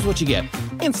 and here's what you get.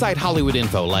 Inside Hollywood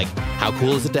info, like how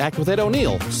cool is it to act with Ed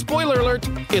O'Neill? Spoiler alert,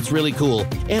 it's really cool.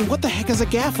 And what the heck is a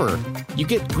gaffer? You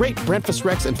get great Brentfast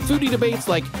recs and foodie debates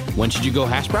like, when should you go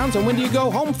hash browns and when do you go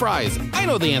home fries? I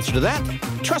know the answer to that.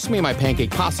 Trust me, my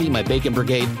pancake posse, my bacon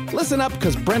brigade. Listen up,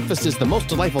 because Brentfast is the most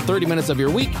delightful 30 minutes of your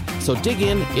week, so dig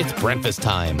in, it's Brentfast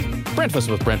time. Brentfast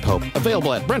with Brent Pope,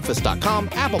 available at brentfast.com,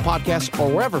 Apple Podcasts, or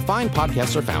wherever fine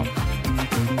podcasts are found.